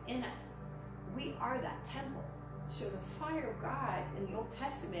Christ who is in us. We are that temple. So the fire of God in the Old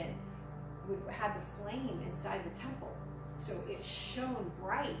Testament would have the flame inside the temple. So it shone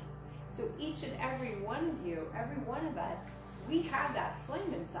bright. So each and every one of you, every one of us, we have that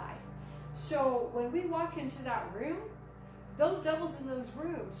flame inside. So when we walk into that room, those devils in those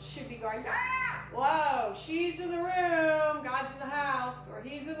rooms should be going, ah, whoa, she's in the room, God's in the house, or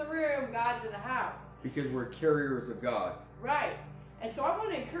he's in the room, God's in the house. Because we're carriers of God. Right. And so I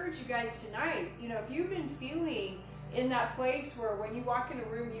want to encourage you guys tonight, you know, if you've been feeling in that place where when you walk in a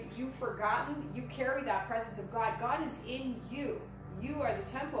room, you've forgotten, you carry that presence of God. God is in you. You are the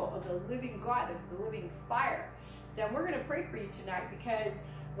temple of the living God, of the living fire. Then we're going to pray for you tonight because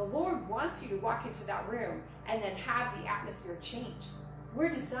the Lord wants you to walk into that room and then have the atmosphere change.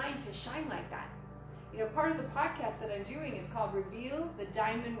 We're designed to shine like that. You know, part of the podcast that I'm doing is called Reveal the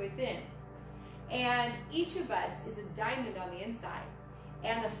Diamond Within. And each of us is a diamond on the inside.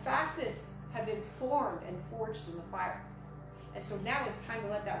 And the facets have been formed and forged in the fire. And so now it's time to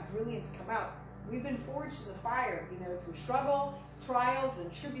let that brilliance come out. We've been forged in the fire, you know, through struggle, trials,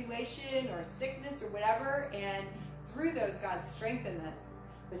 and tribulation, or sickness, or whatever. And through those, God strengthened us.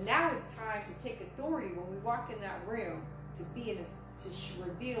 But now it's time to take authority when we walk in that room to be in His, to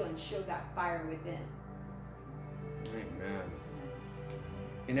reveal and show that fire within. Amen.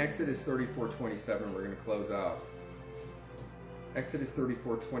 In Exodus 34:27, we're going to close out. Exodus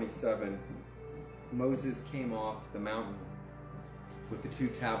 34:27, Moses came off the mountain with the 2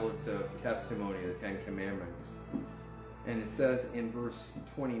 tablets of testimony, the 10 commandments. And it says in verse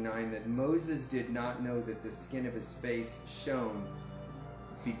 29 that Moses did not know that the skin of his face shone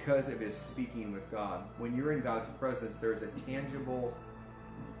because of his speaking with God. When you're in God's presence, there's a tangible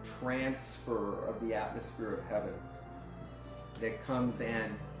transfer of the atmosphere of heaven that comes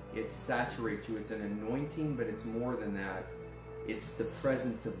and it saturates you. It's an anointing, but it's more than that. It's the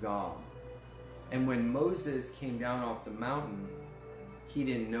presence of God. And when Moses came down off the mountain, he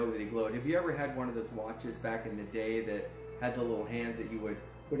didn't know that he glowed. Have you ever had one of those watches back in the day that had the little hands that you would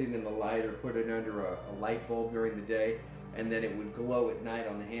put it in the light or put it under a light bulb during the day, and then it would glow at night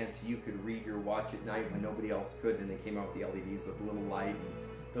on the hand so you could read your watch at night when nobody else could, and they came out with the LEDs with a little light, and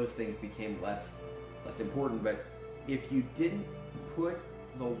those things became less important. But if you didn't put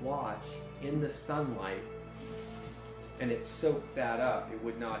the watch in the sunlight and it soaked that up, it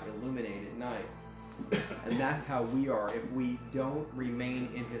would not illuminate at night. And that's how we are. If we don't remain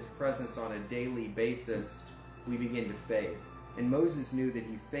in his presence on a daily basis, we begin to fade. And Moses knew that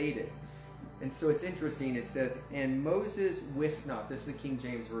he faded. And so it's interesting, it says, and Moses wist not, this is the King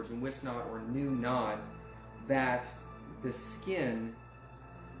James Version, wist not or knew not that the skin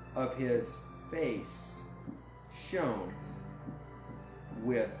of his face shone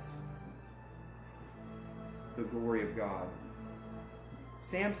with the glory of God.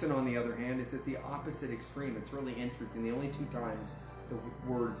 Samson, on the other hand, is at the opposite extreme. It's really interesting. The only two times the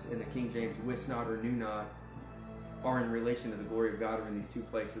words in the King James, wist not or knew not, are in relation to the glory of God are in these two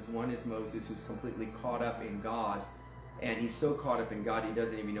places. One is Moses, who's completely caught up in God, and he's so caught up in God he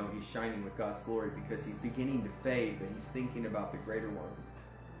doesn't even know he's shining with God's glory because he's beginning to fade, but he's thinking about the greater one.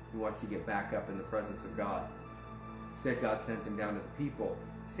 He wants to get back up in the presence of God. Instead, God sends him down to the people.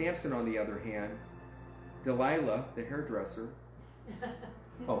 Samson, on the other hand, Delilah, the hairdresser,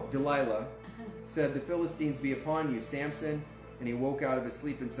 Delilah said, the Philistines be upon you, Samson. And he woke out of his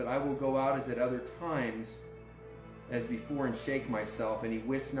sleep and said, I will go out as at other times, as before, and shake myself. And he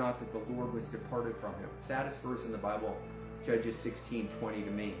wist not that the Lord was departed from him. Saddest verse in the Bible, Judges 16:20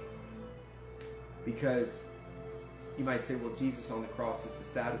 to me. Because you might say, well, Jesus on the cross is the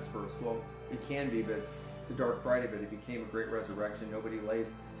saddest verse. Well, it can be, but it's a dark Friday, but it became a great resurrection. Nobody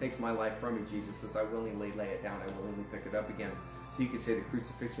takes my life from me. Jesus says, I willingly lay it down. I willingly pick it up again. So you could say the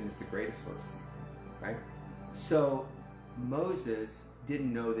crucifixion is the greatest verse, right? So Moses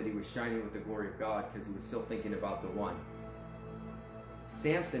didn't know that he was shining with the glory of God because he was still thinking about the one.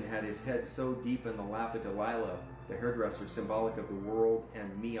 Samson had his head so deep in the lap of Delilah, the hairdresser, symbolic of the world and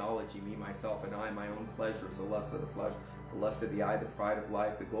meology, me, myself, and I, my own pleasures, the lust of the flesh, the lust of the eye, the pride of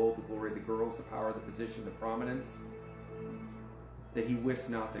life, the gold, the glory of the girls, the power, the position, the prominence, that he wist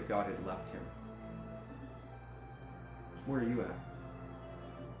not that God had left him. Where are you at?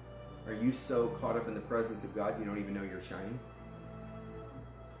 Are you so caught up in the presence of God you don't even know you're shining?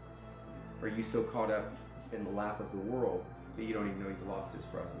 Are you so caught up in the lap of the world that you don't even know you've lost his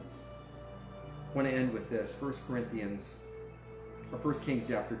presence? I want to end with this. 1 Kings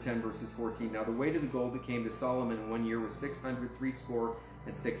chapter 10, verses 14. Now the weight of the gold that came to Solomon in 1 year was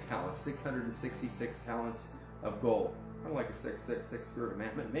 666 talents. 666 talents of gold. Kind of like a 666 Spirit of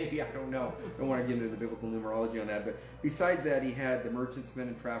Mammon, maybe, I don't know. I don't want to get into the biblical numerology on that. But besides that, he had the merchantmen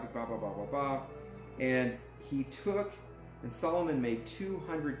and traffic, blah, blah, blah, blah, blah. And he took, and Solomon made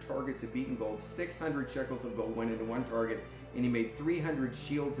 200 targets of beaten gold. 600 shekels of gold went into one target. And he made 300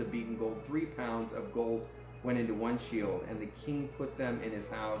 shields of beaten gold. 3 pounds of gold went into one shield. And the king put them in his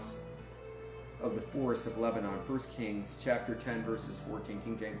house of the forest of Lebanon. 1 Kings chapter 10, verses 14,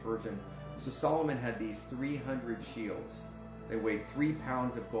 King James Version. So Solomon had these 300 shields. They weighed 3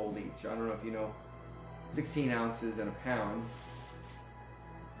 pounds of gold each. I don't know if you know, 16 ounces in a pound,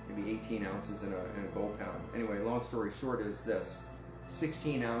 maybe 18 ounces in a gold pound. Anyway, long story short is this.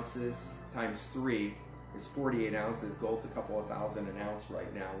 16 ounces times 3 is 48 ounces. Gold's a couple of thousand an ounce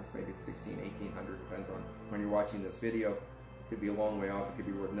right now. It's maybe 16, 1800, depends on when you're watching this video. It could be a long way off. It could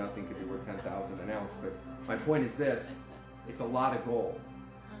be worth nothing. It could be worth 10,000 an ounce. But my point is this. It's a lot of gold.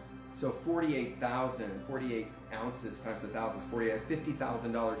 So 48 ounces times 1,000 is 48.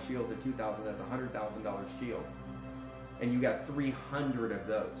 $50,000 shield to 2,000, that's $100,000 shield. And you got 300 of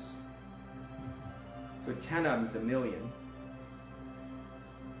those. So 10 of them is $1 million.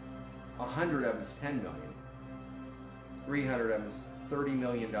 100 of them is 10 million. 300 of them is $30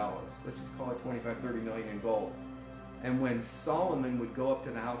 million. Let's just call it 25, 30 million in gold. And when Solomon would go up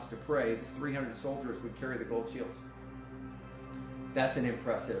to the house to pray, these 300 soldiers would carry the gold shields. That's an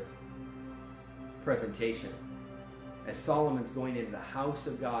impressive presentation. As Solomon's going into the house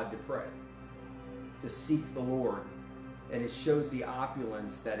of God to pray, to seek the Lord, and it shows the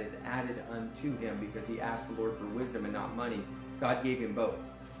opulence that is added unto him because he asked the Lord for wisdom and not money. God gave him both.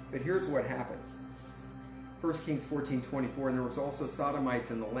 But here's what happens. 1 Kings 14:24, and there was also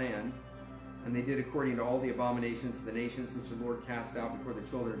Sodomites in the land, and they did according to all the abominations of the nations which the Lord cast out before the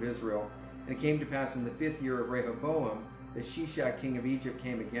children of Israel. And it came to pass in the 5th year of Rehoboam that Shishak king of Egypt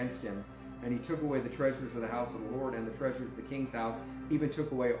came against him, and he took away the treasures of the house of the Lord and the treasures of the king's house, even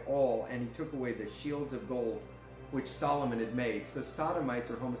took away all, and he took away the shields of gold which Solomon had made. So Sodomites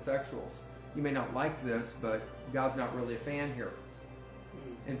are homosexuals. You may not like this, but God's not really a fan here.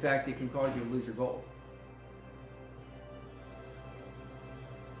 In fact, it can cause you to lose your gold.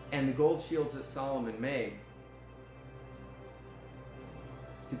 And the gold shields that Solomon made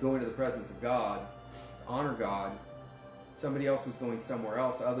to go into the presence of God, to honor God, somebody else was going somewhere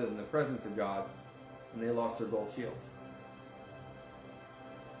else other than the presence of God, and they lost their gold shields.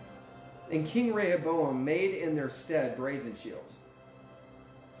 And King Rehoboam made in their stead brazen shields.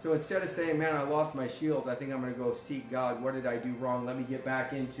 So instead of saying, man, I lost my shields, I think I'm going to go seek God. What did I do wrong? Let me get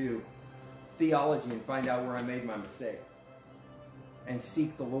back into theology and find out where I made my mistake. And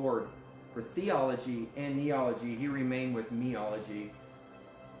seek the Lord for theology and neology. He remained with meology.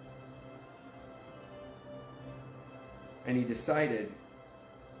 And he decided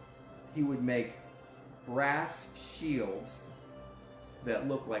he would make brass shields that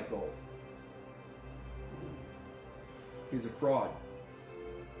look like gold. He was a fraud.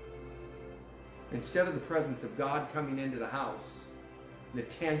 Instead of the presence of God coming into the house, the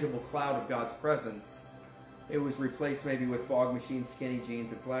tangible cloud of God's presence, it was replaced maybe with fog machines, skinny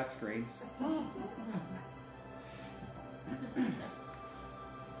jeans, and flat screens.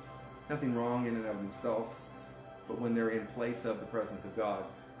 Nothing wrong in and of themselves, but when they're in place of the presence of God.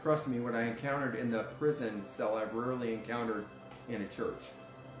 Trust me, what I encountered in the prison cell, I've rarely encountered in a church.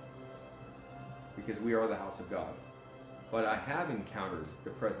 Because we are the house of God. But I have encountered the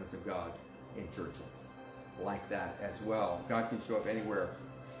presence of God in churches like that as well. God can show up anywhere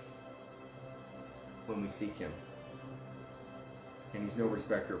when we seek Him. And He's no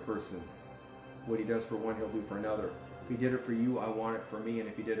respecter of persons. What He does for one, He'll do for another. If He did it for you, I want it for me. And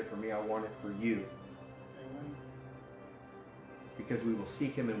if He did it for me, I want it for you. Amen. Because we will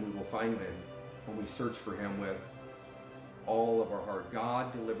seek Him and we will find Him when we search for Him with all of our heart.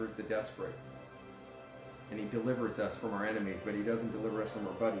 God delivers the desperate. And He delivers us from our enemies, but He doesn't deliver us from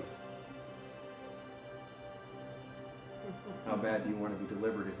our buddies. How bad do you want to be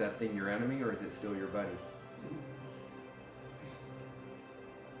delivered? Is that thing your enemy or is it still your buddy?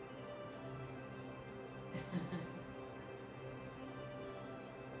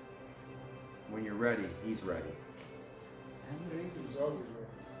 When you're ready, He's ready. He's always ready.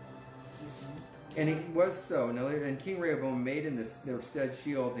 And it was so. And King Rehoboam made in their stead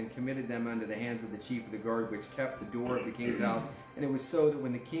shields and committed them unto the hands of the chief of the guard, which kept the door of the king's house. And it was so that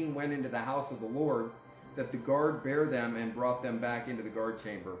when the king went into the house of the Lord, that the guard bare them and brought them back into the guard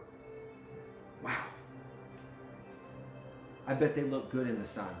chamber. Wow. I bet they looked good in the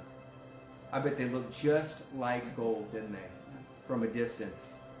sun. I bet they looked just like gold, didn't they? From a distance.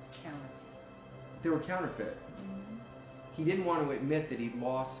 Counterfeit. They were counterfeit. Mm-hmm. He didn't want to admit that he'd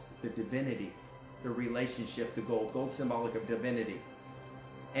lost the divinity, the relationship, the gold. Gold symbolic of divinity.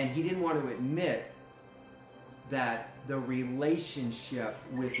 And he didn't want to admit that the relationship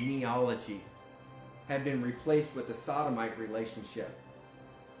with neology had been replaced with the sodomite relationship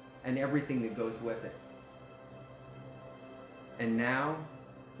and everything that goes with it. And now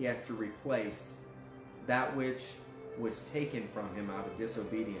he has to replace that which was taken from him out of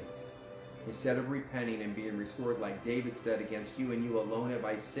disobedience. Instead of repenting and being restored, like David said, against you and you alone have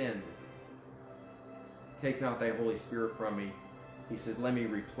I sinned. Take not thy Holy Spirit from me. He says, let me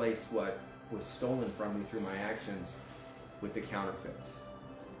replace what was stolen from me through my actions with the counterfeits.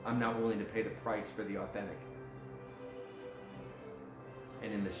 I'm not willing to pay the price for the authentic.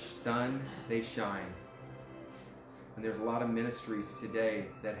 And in the sun, they shine. And there's a lot of ministries today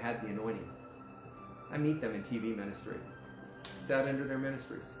that had the anointing. I meet them in TV ministry. Sat under their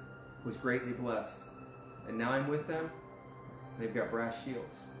ministries. Was greatly blessed. And now I'm with them. They've got brass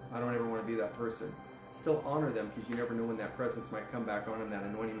shields. I don't ever want to be that person. Still honor them because you never know when that presence might come back on them. That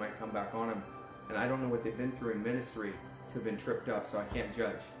anointing might come back on them. And I don't know what they've been through in ministry to have been tripped up, so I can't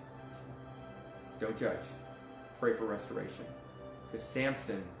judge. Don't judge. Pray for restoration. Because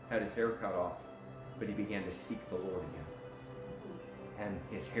Samson had his hair cut off, but he began to seek the Lord again. And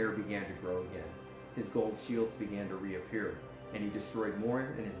his hair began to grow again. His gold shields began to reappear. And he destroyed more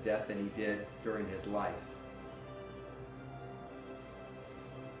in his death than he did during his life.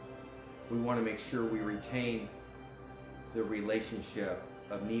 We want to make sure we retain the relationship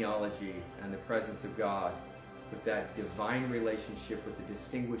of neology and the presence of God with that divine relationship with the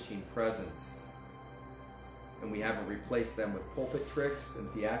distinguishing presence. And we haven't replaced them with pulpit tricks and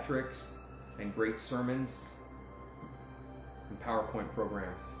theatrics and great sermons and PowerPoint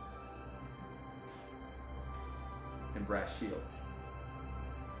programs and brass shields.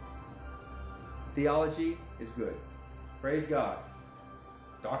 Theology is good. Praise God.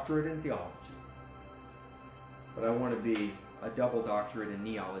 Doctorate in theology. But I want to be a double doctorate in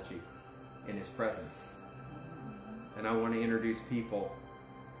neology in His presence. And I want to introduce people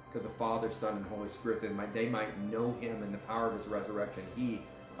to the Father, Son, and Holy Spirit that they might know Him in the power of His resurrection. He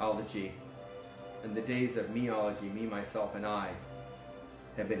ology, and the days of meology, me, myself, and I,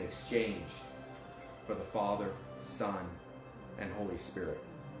 have been exchanged for the Father, Son, and Holy Spirit.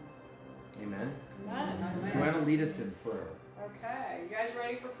 Amen? Amen. You want to lead us in prayer? Okay. You guys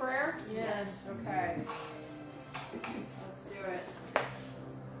ready for prayer? Yes. Okay. Let's do it.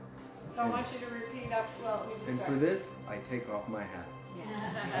 So I want you to repeat up. Well, let me just And start. for this, I take off my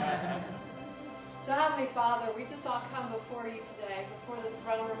hat. So Heavenly Father, we just all come before you today, before the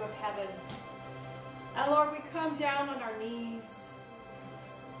throne room of heaven. And Lord, we come down on our knees.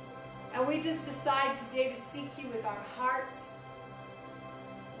 And we just decide today to seek you with our heart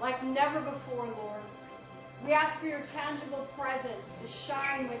like never before, Lord. We ask for your tangible presence to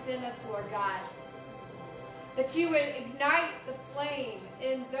shine within us, Lord God. That you would ignite the flame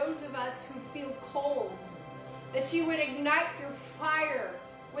in those of us who feel cold. That you would ignite your fire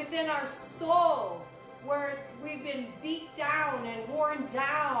within our soul where we've been beat down and worn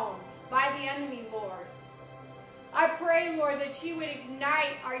down by the enemy, Lord. I pray, Lord, that you would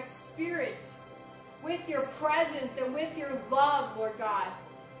ignite our spirit with your presence and with your love, Lord God.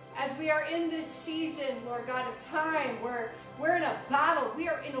 As we are in this season, Lord God, of time where we're in a battle, we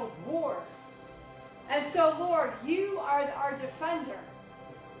are in a war. And so, Lord, you are our defender.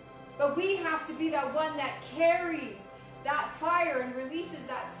 But we have to be that one that carries that fire and releases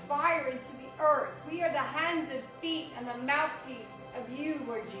that fire into the earth. We are the hands and feet and the mouthpiece of you,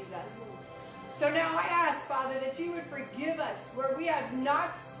 Lord Jesus. So now I ask, Father, that you would forgive us where we have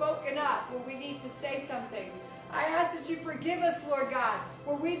not spoken up, where we need to say something. I ask that you forgive us, Lord God,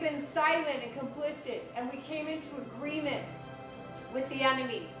 where we've been silent and complicit and we came into agreement with the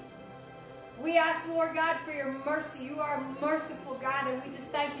enemy. We ask, Lord God, for your mercy. You are a merciful God, and we just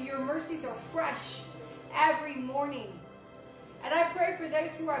thank you. Your mercies are fresh every morning. And I pray for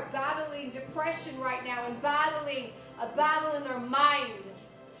those who are battling depression right now and battling a battle in their mind.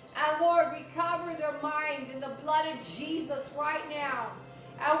 And Lord, we cover their mind in the blood of Jesus right now.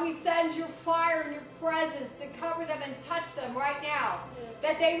 And we send your fire and your presence to cover them and touch them right now.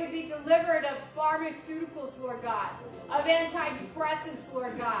 That they would be delivered of pharmaceuticals, Lord God, of antidepressants,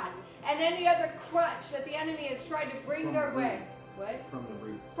 Lord God, and any other crutch that the enemy has tried to bring their way. What? From the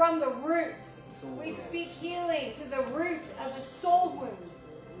root. From the root. Soul We wound. speak healing to the root of the soul wound.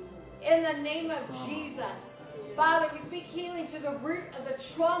 In the name of Jesus. Father, we speak healing to the root of the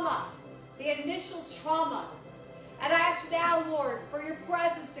trauma, the initial trauma. And I ask now, Lord, for your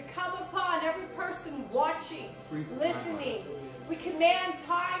presence to come upon every person watching, listening. We command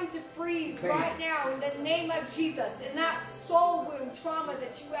time to freeze right now in the name of Jesus, in that soul wound trauma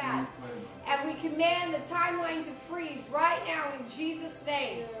that you had. And we command the timeline to freeze right now in Jesus'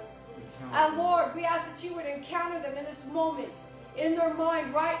 name. And Lord, we ask that you would encounter them in this moment, in their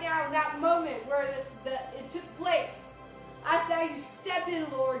mind right now, in that moment where it took place. I ask that you step in,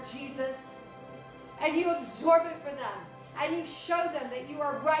 Lord Jesus, and you absorb it for them. And you show them that you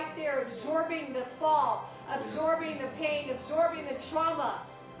are right there absorbing the fall, absorbing the pain, absorbing the trauma,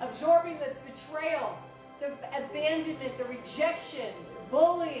 absorbing the betrayal, the abandonment, the rejection,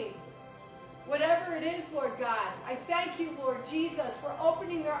 bullying. Whatever it is, Lord God, I thank you, Lord Jesus, for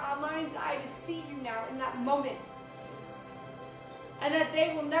opening their mind's eye to see you now in that moment. And that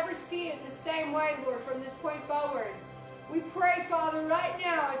they will never see it the same way, Lord, from this point forward. We pray, Father, right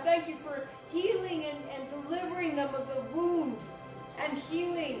now, I thank you for healing and delivering them of the wound and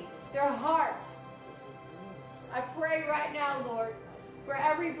healing their heart. I pray right now, Lord, for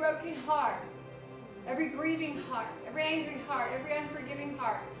every broken heart, every grieving heart, every angry heart, every unforgiving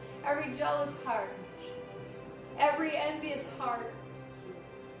heart, every jealous heart, every envious heart,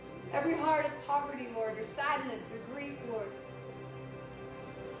 every heart of poverty, Lord, or sadness or grief, Lord.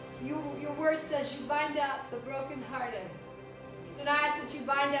 Your word says you bind up the brokenhearted. So now I ask that you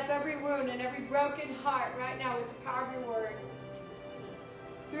bind up every wound and every broken heart right now with the power of your word.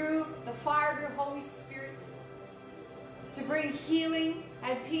 Through the fire of your Holy Spirit to bring healing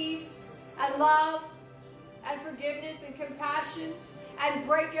and peace and love and forgiveness and compassion and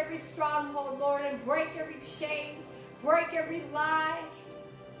break every stronghold, Lord, and break every chain, break every lie.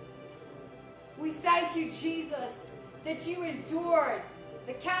 We thank you, Jesus, that you endured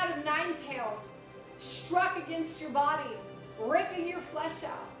the cat of nine tails, struck against your body, ripping your flesh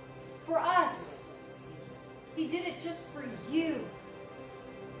out. For us, he did it just for you.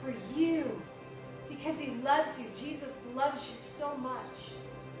 For you. Because he loves you. Jesus loves you so much.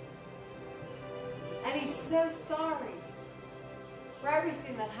 And he's so sorry for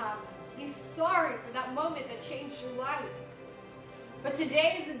everything that happened. He's sorry for that moment that changed your life. But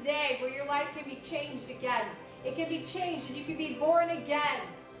today is a day where your life can be changed again. It can be changed and you can be born again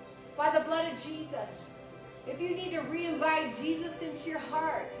by the blood of Jesus. If you need to re-invite Jesus into your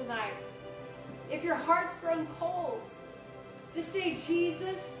heart tonight, if your heart's grown cold, just say,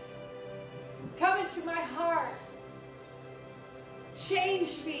 Jesus, come into my heart.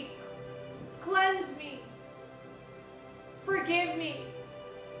 Change me. Cleanse me. Forgive me.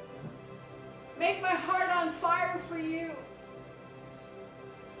 Make my heart on fire for you.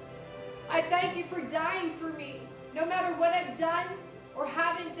 I thank you for dying for me, no matter what I've done or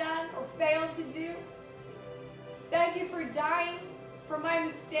haven't done or failed to do. Thank you for dying for my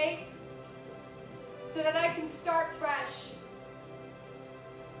mistakes so that I can start fresh.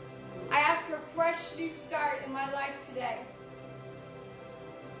 I ask for a fresh new start in my life today.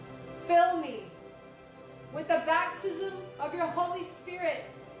 Fill me with the baptism of your Holy Spirit.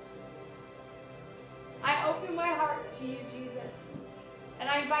 I open my heart to you, Jesus, and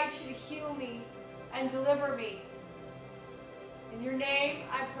I invite you to heal me and deliver me. In your name,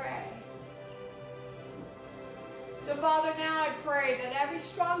 I pray. So, Father, now I pray that every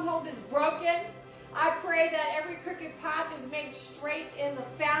stronghold is broken. I pray that every crooked path is made straight in the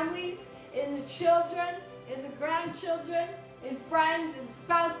families, in the children, in the grandchildren, in friends and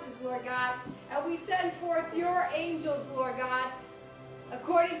spouses, Lord God. And we send forth your angels, Lord God,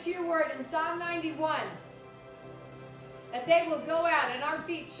 according to your word in Psalm 91, that they will go out and our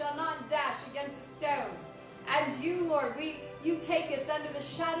feet shall not dash against a stone. And you, Lord, you take us under the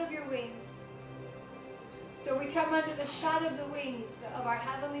shadow of your wings. So we come under the shadow of the wings of our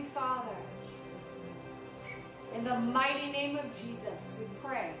Heavenly Father. In the mighty name of Jesus, we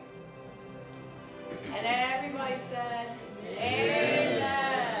pray. And everybody said,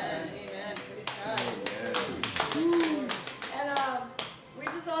 Amen. Amen. Praise God. Amen. And we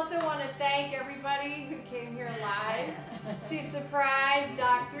just also want to thank everybody who came here live to surprise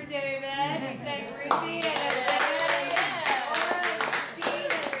Dr. David. We thank Ruthie and everybody.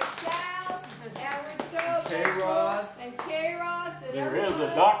 Dean and Rochelle. And we're so K-Ross. And K-Ross. And There is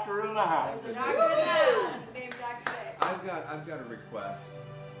everybody. a doctor in the house. There's a doctor in the house named Dr. David. I've got a request.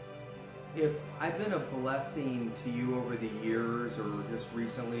 If I've been a blessing to you over the years or just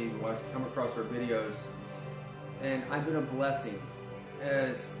recently, when I've come across our videos, and I've been a blessing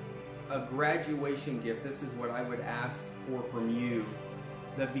as a graduation gift, this is what I would ask for from you,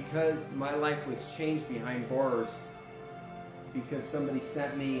 that because my life was changed behind bars, because somebody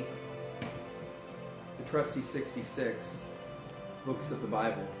sent me the Trusty 66 books of the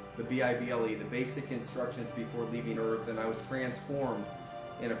Bible, the Bible, the basic instructions before leaving earth, and I was transformed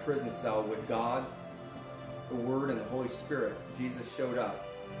in a prison cell with God, the Word, and the Holy Spirit. Jesus showed up.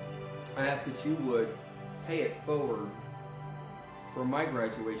 I ask that you would pay it forward for my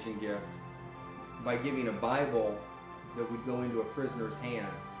graduation gift by giving a Bible that would go into a prisoner's hand.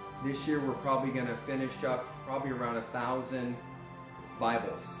 This year we're probably going to finish up probably around 1,000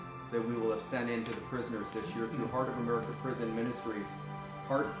 Bibles that we will have sent into the prisoners this year through Heart of America Prison Ministries,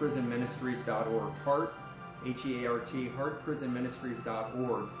 heartprisonministries.org, Heart, H-E-A-R-T,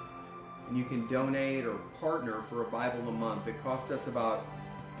 heartprisonministries.org. And you can donate or partner for a Bible a month. It costs us about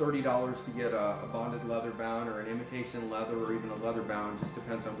 $30 to get a bonded leather bound or an imitation leather or even a leather bound. Just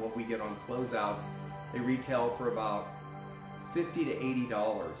depends on what we get on closeouts. They retail for about $50 to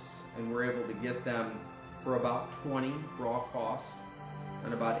 $80, and we're able to get them for about $20 raw cost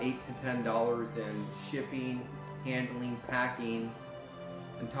and about $8 to $10 in shipping, handling, packing,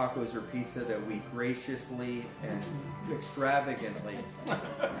 and tacos or pizza that we graciously and extravagantly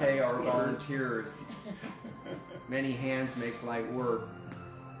pay our volunteers. Many hands make light work.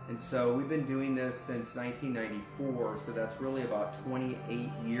 And so we've been doing this since 1994, so that's really about 28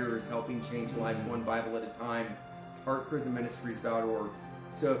 years helping change lives one Bible at a time. heartprisonministries.org.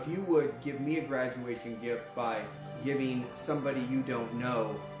 So if you would give me a graduation gift by giving somebody you don't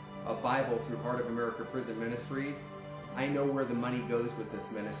know a Bible through Heart of America Prison Ministries, I know where the money goes with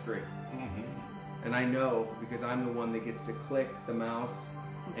this ministry. And I know because I'm the one that gets to click the mouse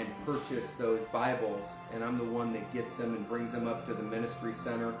and purchase those Bibles, and I'm the one that gets them and brings them up to the ministry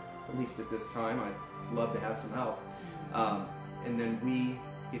center, at least at this time. I'd love to have some help. And then we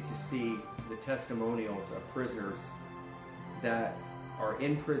get to see the testimonials of prisoners that are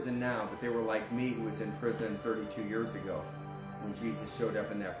in prison now, but they were like me, who was in prison 32 years ago when Jesus showed up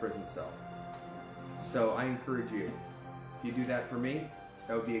in that prison cell. So I encourage you, if you do that for me,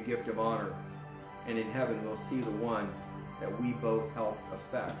 that would be a gift of honor. And in heaven, we'll see the one that we both helped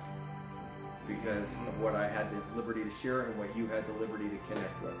affect because of what I had the liberty to share and what you had the liberty to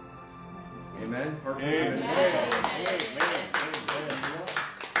connect with. Amen? Amen.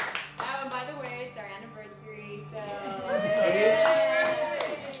 Oh, and by the way, it's our anniversary, so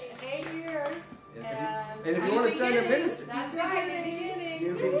 8 years. And if you want to send a ministry, That's right, the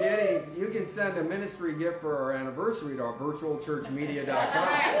beginnings. You can send a ministry gift for our anniversary to our virtualchurchmedia.com.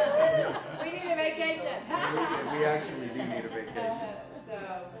 Right. We need a vacation. We actually do need a vacation.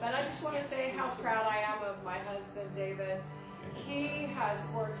 But I just want to say how proud I am of my husband, David. He has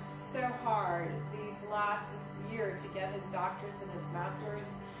worked so hard this year to get his doctorates and his masters,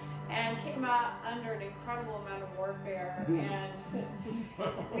 and came out under an incredible amount of warfare. And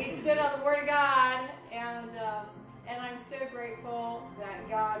we stood on the Word of God, and I'm so grateful that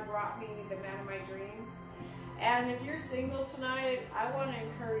God brought me the man of my dreams. And if you're single tonight, I want to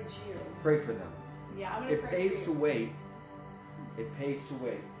encourage you. Pray for them. Yeah, I'm going to pray for you. It pays to wait. It pays to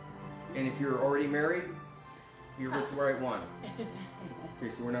wait. And if you're already married, you're with the right one. Okay,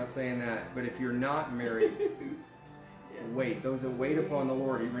 so we're not saying that. But if you're not married, wait. Those that wait upon the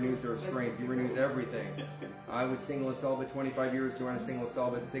Lord, He renews their strength. He renews everything. I was single and celibate 25 years. Joanna single and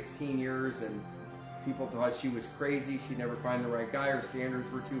celibate 16 years. And people thought she was crazy. She'd never find the right guy. Her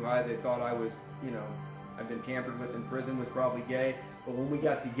standards were too high. They thought I was, I've been tampered with in prison, was probably gay. But when we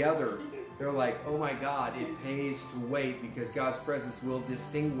got together, they're like, oh my God, it pays to wait because God's presence will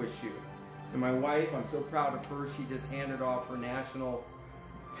distinguish you. And my wife, I'm so proud of her. She just handed off her national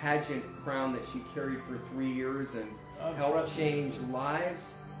pageant crown that she carried for 3 years and helped change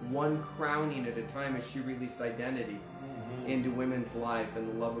lives, one crowning at a time, as she released identity into women's life and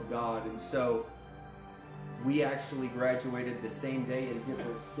the love of God. And so we actually graduated the same day in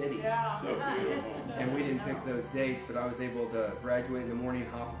different cities. Yeah. So beautiful. And we didn't pick those dates, but I was able to graduate in the morning,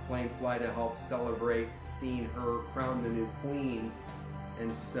 hop a plane, fly to help celebrate seeing her crown the new queen.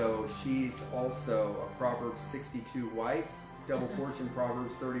 And so she's also a Proverbs 62 wife, double portion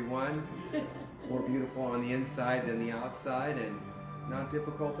Proverbs 31, more beautiful on the inside than the outside, and not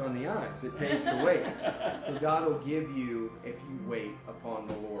difficult on the eyes. It pays to wait. So God will give you, if you wait upon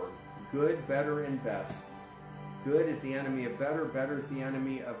the Lord, good, better, and best. Good is the enemy of better. Better is the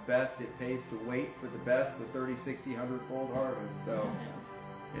enemy of best. It pays to wait for the best, the 30, 60, 100-fold harvest. So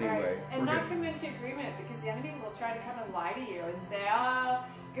anyway. Right. And not come into agreement, because the enemy will try to come and lie to you and say, oh,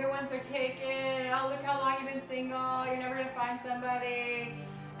 good ones are taken. Oh, look how long you've been single. You're never going to find somebody.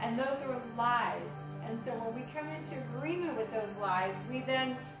 And those are lies. And so when we come into agreement with those lies, we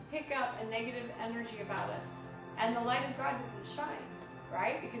then pick up a negative energy about us. And the light of God doesn't shine,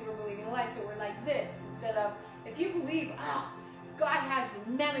 right? Because we're believing a lie. So we're like this. Instead of, if you believe, God has a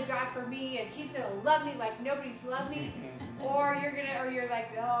man of God for me and He's going to love me like nobody's loved me, or you're like,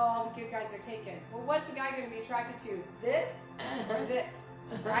 oh, all the good guys are taken. Well, what's a guy going to be attracted to? This or this?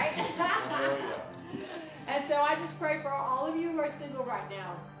 Right? And so I just pray for all of you who are single right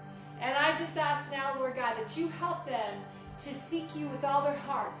now. And I just ask now, Lord God, that you help them to seek you with all their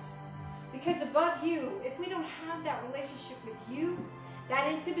heart. Because above you, if we don't have that relationship with you, that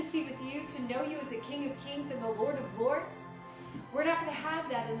intimacy with you, to know you as a King of Kings and the Lord of Lords, we're not going to have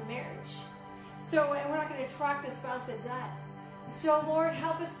that in marriage. So, and we're not going to attract a spouse that does. So, Lord,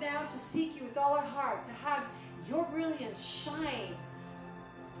 help us now to seek you with all our heart, to have your brilliance shine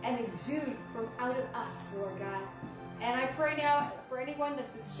and exude from out of us, Lord God. And I pray now for anyone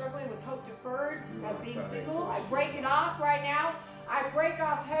that's been struggling with hope deferred, of being single, I break it off right now. I break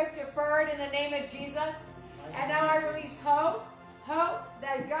off hope deferred in the name of Jesus. And now I release hope. Hope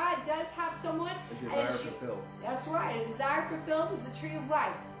that God does have someone. A desire fulfilled. That's right. A desire fulfilled is a tree of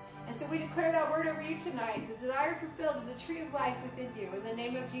life. And so we declare that word over you tonight. The desire fulfilled is a tree of life within you in the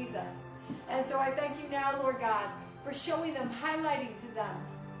name of Jesus. And so I thank you now, Lord God, for showing them, highlighting to them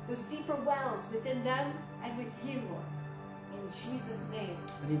those deeper wells within them and with you, Lord. In Jesus' name.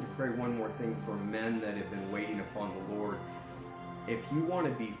 I need to pray one more thing for men that have been waiting upon the Lord. If you want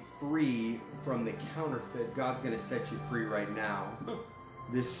to be free from the counterfeit, God's going to set you free right now.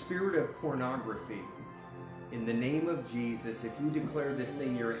 The spirit of pornography, in the name of Jesus, if you declare this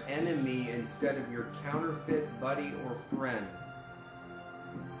thing your enemy instead of your counterfeit buddy or friend,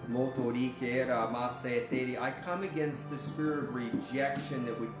 I come against the spirit of rejection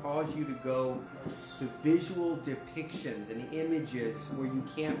that would cause you to go to visual depictions and images where you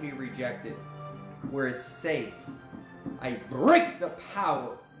can't be rejected, where it's safe. I break the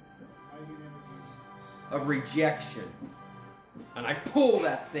power of rejection, and I pull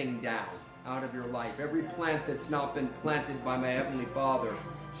that thing down out of your life. Every plant that's not been planted by my Heavenly Father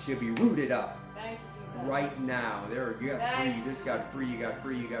should be rooted up. Thank you, Jesus. Right now. There, you got free, you just got free, you got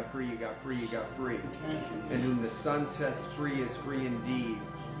free, you got free, you got free, you got free. And whom the Son sets free is free indeed.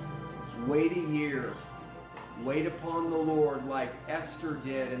 Wait a year. Wait upon the Lord like Esther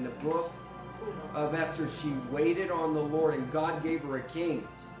did in the book of Esther. She waited on the Lord, and God gave her a king.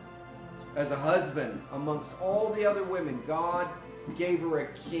 As a husband, amongst all the other women, God gave her a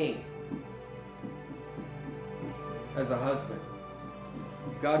king as a husband.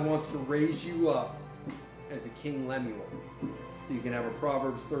 God wants to raise you up as a King Lemuel. So you can have a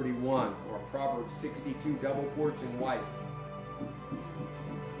Proverbs 31 or a Proverbs 62 double portion wife.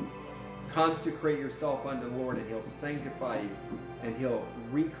 Consecrate yourself unto the Lord, and He'll sanctify you, and He'll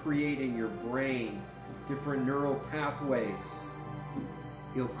recreate in your brain different neural pathways.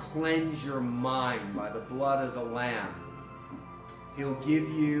 He'll cleanse your mind by the blood of the Lamb. He'll give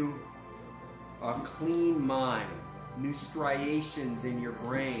you a clean mind, new striations in your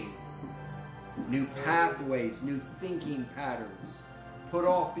brain, new pathways, new thinking patterns. Put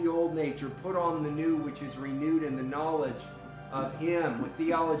off the old nature, put on the new, which is renewed in the knowledge of Him, with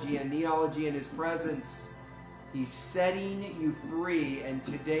theology and neology in His presence. He's setting you free, and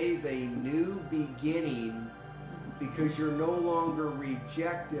today's a new beginning, because you're no longer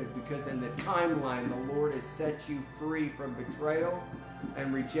rejected, because in the timeline the Lord has set you free from betrayal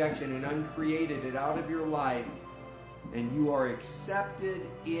and rejection and uncreated it out of your life, and you are accepted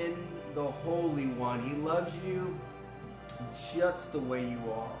in the Holy One. He loves you just the way you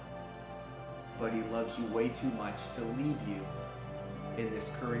are, but He loves you way too much to leave you in this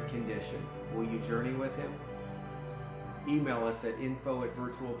current condition. Will you journey with Him? Email us at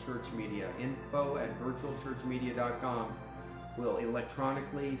info@virtualchurchmedia, info@virtualchurchmedia.com. We'll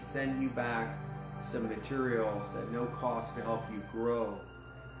electronically send you back some materials at no cost to help you grow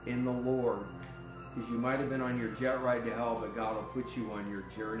in the Lord. Because you might have been on your jet ride to hell, but God will put you on your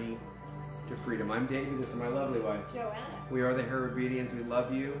journey to freedom. I'm David. This is my lovely wife, Joanna. We are the Herodians. We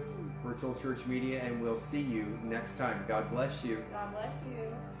love you, Virtual Church Media, and we'll see you next time. God bless you. God bless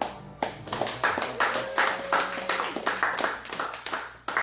you.